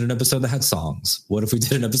 What if we did an episode that had songs? What if we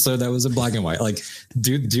did an episode that was in black and white? Like,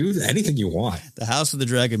 do anything you want. The House of the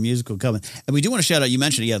Dragon musical coming. And we do want to shout out, you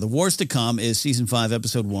mentioned it, The Wars to Come is season 5,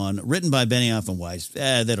 episode 1, written by Benioff and Weiss.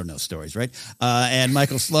 They don't know stories, right? And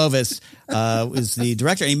Michael Slovis was the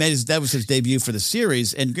director. And that was his debut for the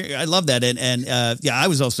series. And I love that. And I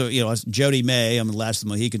was also, Jodie May, I'm the Last of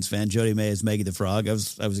the Mohicans fan. Jodie May is Maggie the Frog. I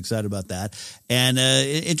was excited about that. And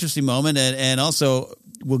interesting moment. And also,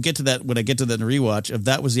 we'll get to that when I get to the rewatch of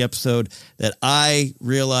that was the episode that I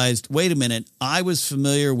realized, wait a minute, I was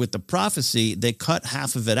familiar with the prophecy. They cut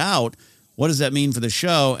half of it out. What does that mean for the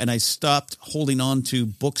show? And I stopped holding on to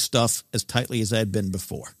book stuff as tightly as I had been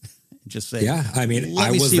before. Just say, let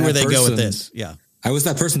me see where they go with this. Yeah. I was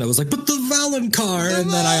that person that was like, but the Valonqar.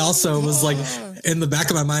 And then I also was like, in the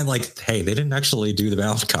back of my mind, like, hey, they didn't actually do the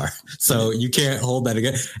Valonqar. So you can't hold that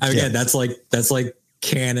again. Again, that's like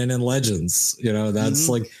canon and legends, that's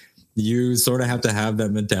like, you sort of have to have that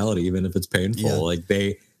mentality, even if it's painful. Like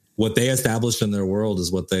what they established in their world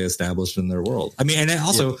is what they established in their world. I mean, and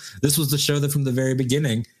also this was the show that from the very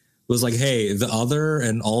beginning was like, hey, the other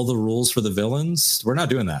and all the rules for the villains, we're not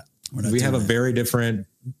doing that. We have a very different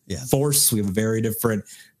force. We have very different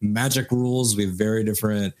magic rules. We have very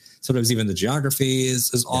different, sometimes even the geography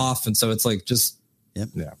is off. And so it's like, just,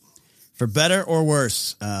 For better or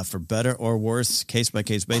worse, case by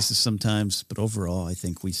case basis sometimes, but overall, I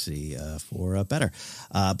think we see for better.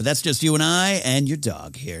 But that's just you and I and your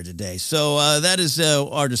dog here today. So that is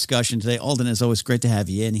our discussion today. Alden, it's always great to have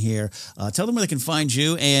you in here. Tell them where they can find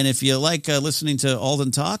you, and if you like listening to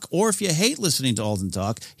Alden talk, or if you hate listening to Alden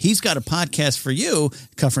talk, he's got a podcast for you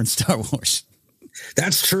covering Star Wars.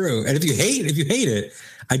 That's true. And if you hate it,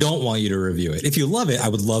 I don't want you to review it. If you love it, I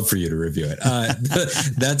would love for you to review it.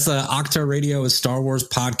 That's Octa Radio, a Star Wars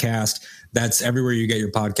podcast. That's everywhere you get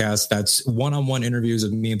your podcast. That's one-on-one interviews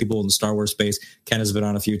of me and people in the Star Wars space. Ken has been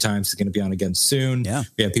on a few times. He's going to be on again soon. Yeah.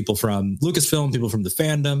 We have people from Lucasfilm, people from the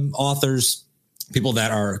fandom, authors, people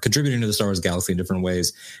that are contributing to the Star Wars galaxy in different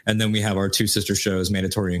ways. And then we have our two sister shows,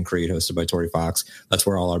 Mandatory and Creed, hosted by Tori Fox. That's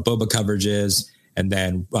where all our Boba coverage is. And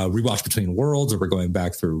then Rewatch Between Worlds, where we're going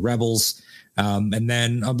back through Rebels. And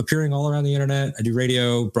then I'm appearing all around the internet. I do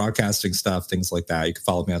radio, broadcasting stuff, things like that. You can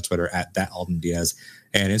follow me on Twitter at @AldenDiaz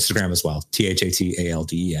and Instagram as well,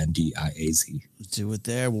 ThatAldenDiaz. Do it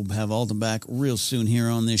there. We'll have Alden back real soon here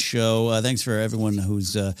on this show. Thanks for everyone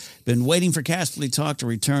who's been waiting for Casterly Talk to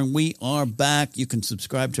return. We are back. You can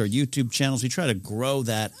subscribe to our YouTube channels. We try to grow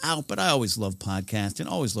that out, but I always love podcasting,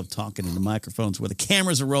 always love talking into microphones, whether the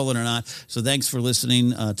cameras are rolling or not. So thanks for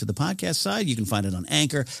listening to the podcast side. You can find it on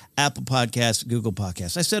Anchor, Apple Podcasts, Google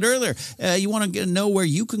Podcasts. I said earlier, you want to know where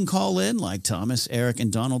you can call in, like Thomas, Eric,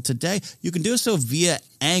 and Donald today. You can do so via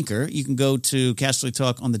Anchor. You can go to Casterly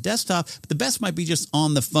Talk on the desktop, but the best might be just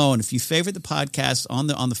on the phone. If you favorite the podcast on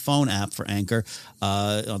the phone app for Anchor,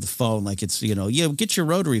 on the phone, like it's, get your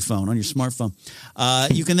rotary phone on your smartphone.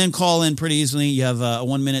 You can then call in pretty easily. You have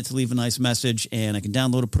 1 minute to leave a nice message, and I can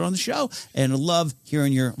download it, put it on the show, and I love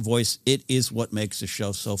hearing your voice. It is what makes the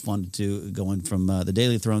show so fun to do, going from the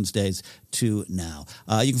Daily Thrones days to now.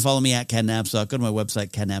 You can follow me at Ken Napzok. Go to my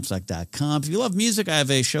website, kennapzok.com. If you love music, I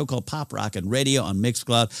have a show called Pop Rock and Radio on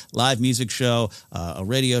Mixcloud, live music show, a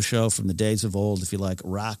radio show from the days of old. If you like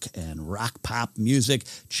rock and rock pop music,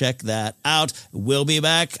 check that out. We'll be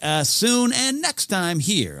back soon and next time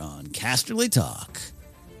here on Casterly Talk.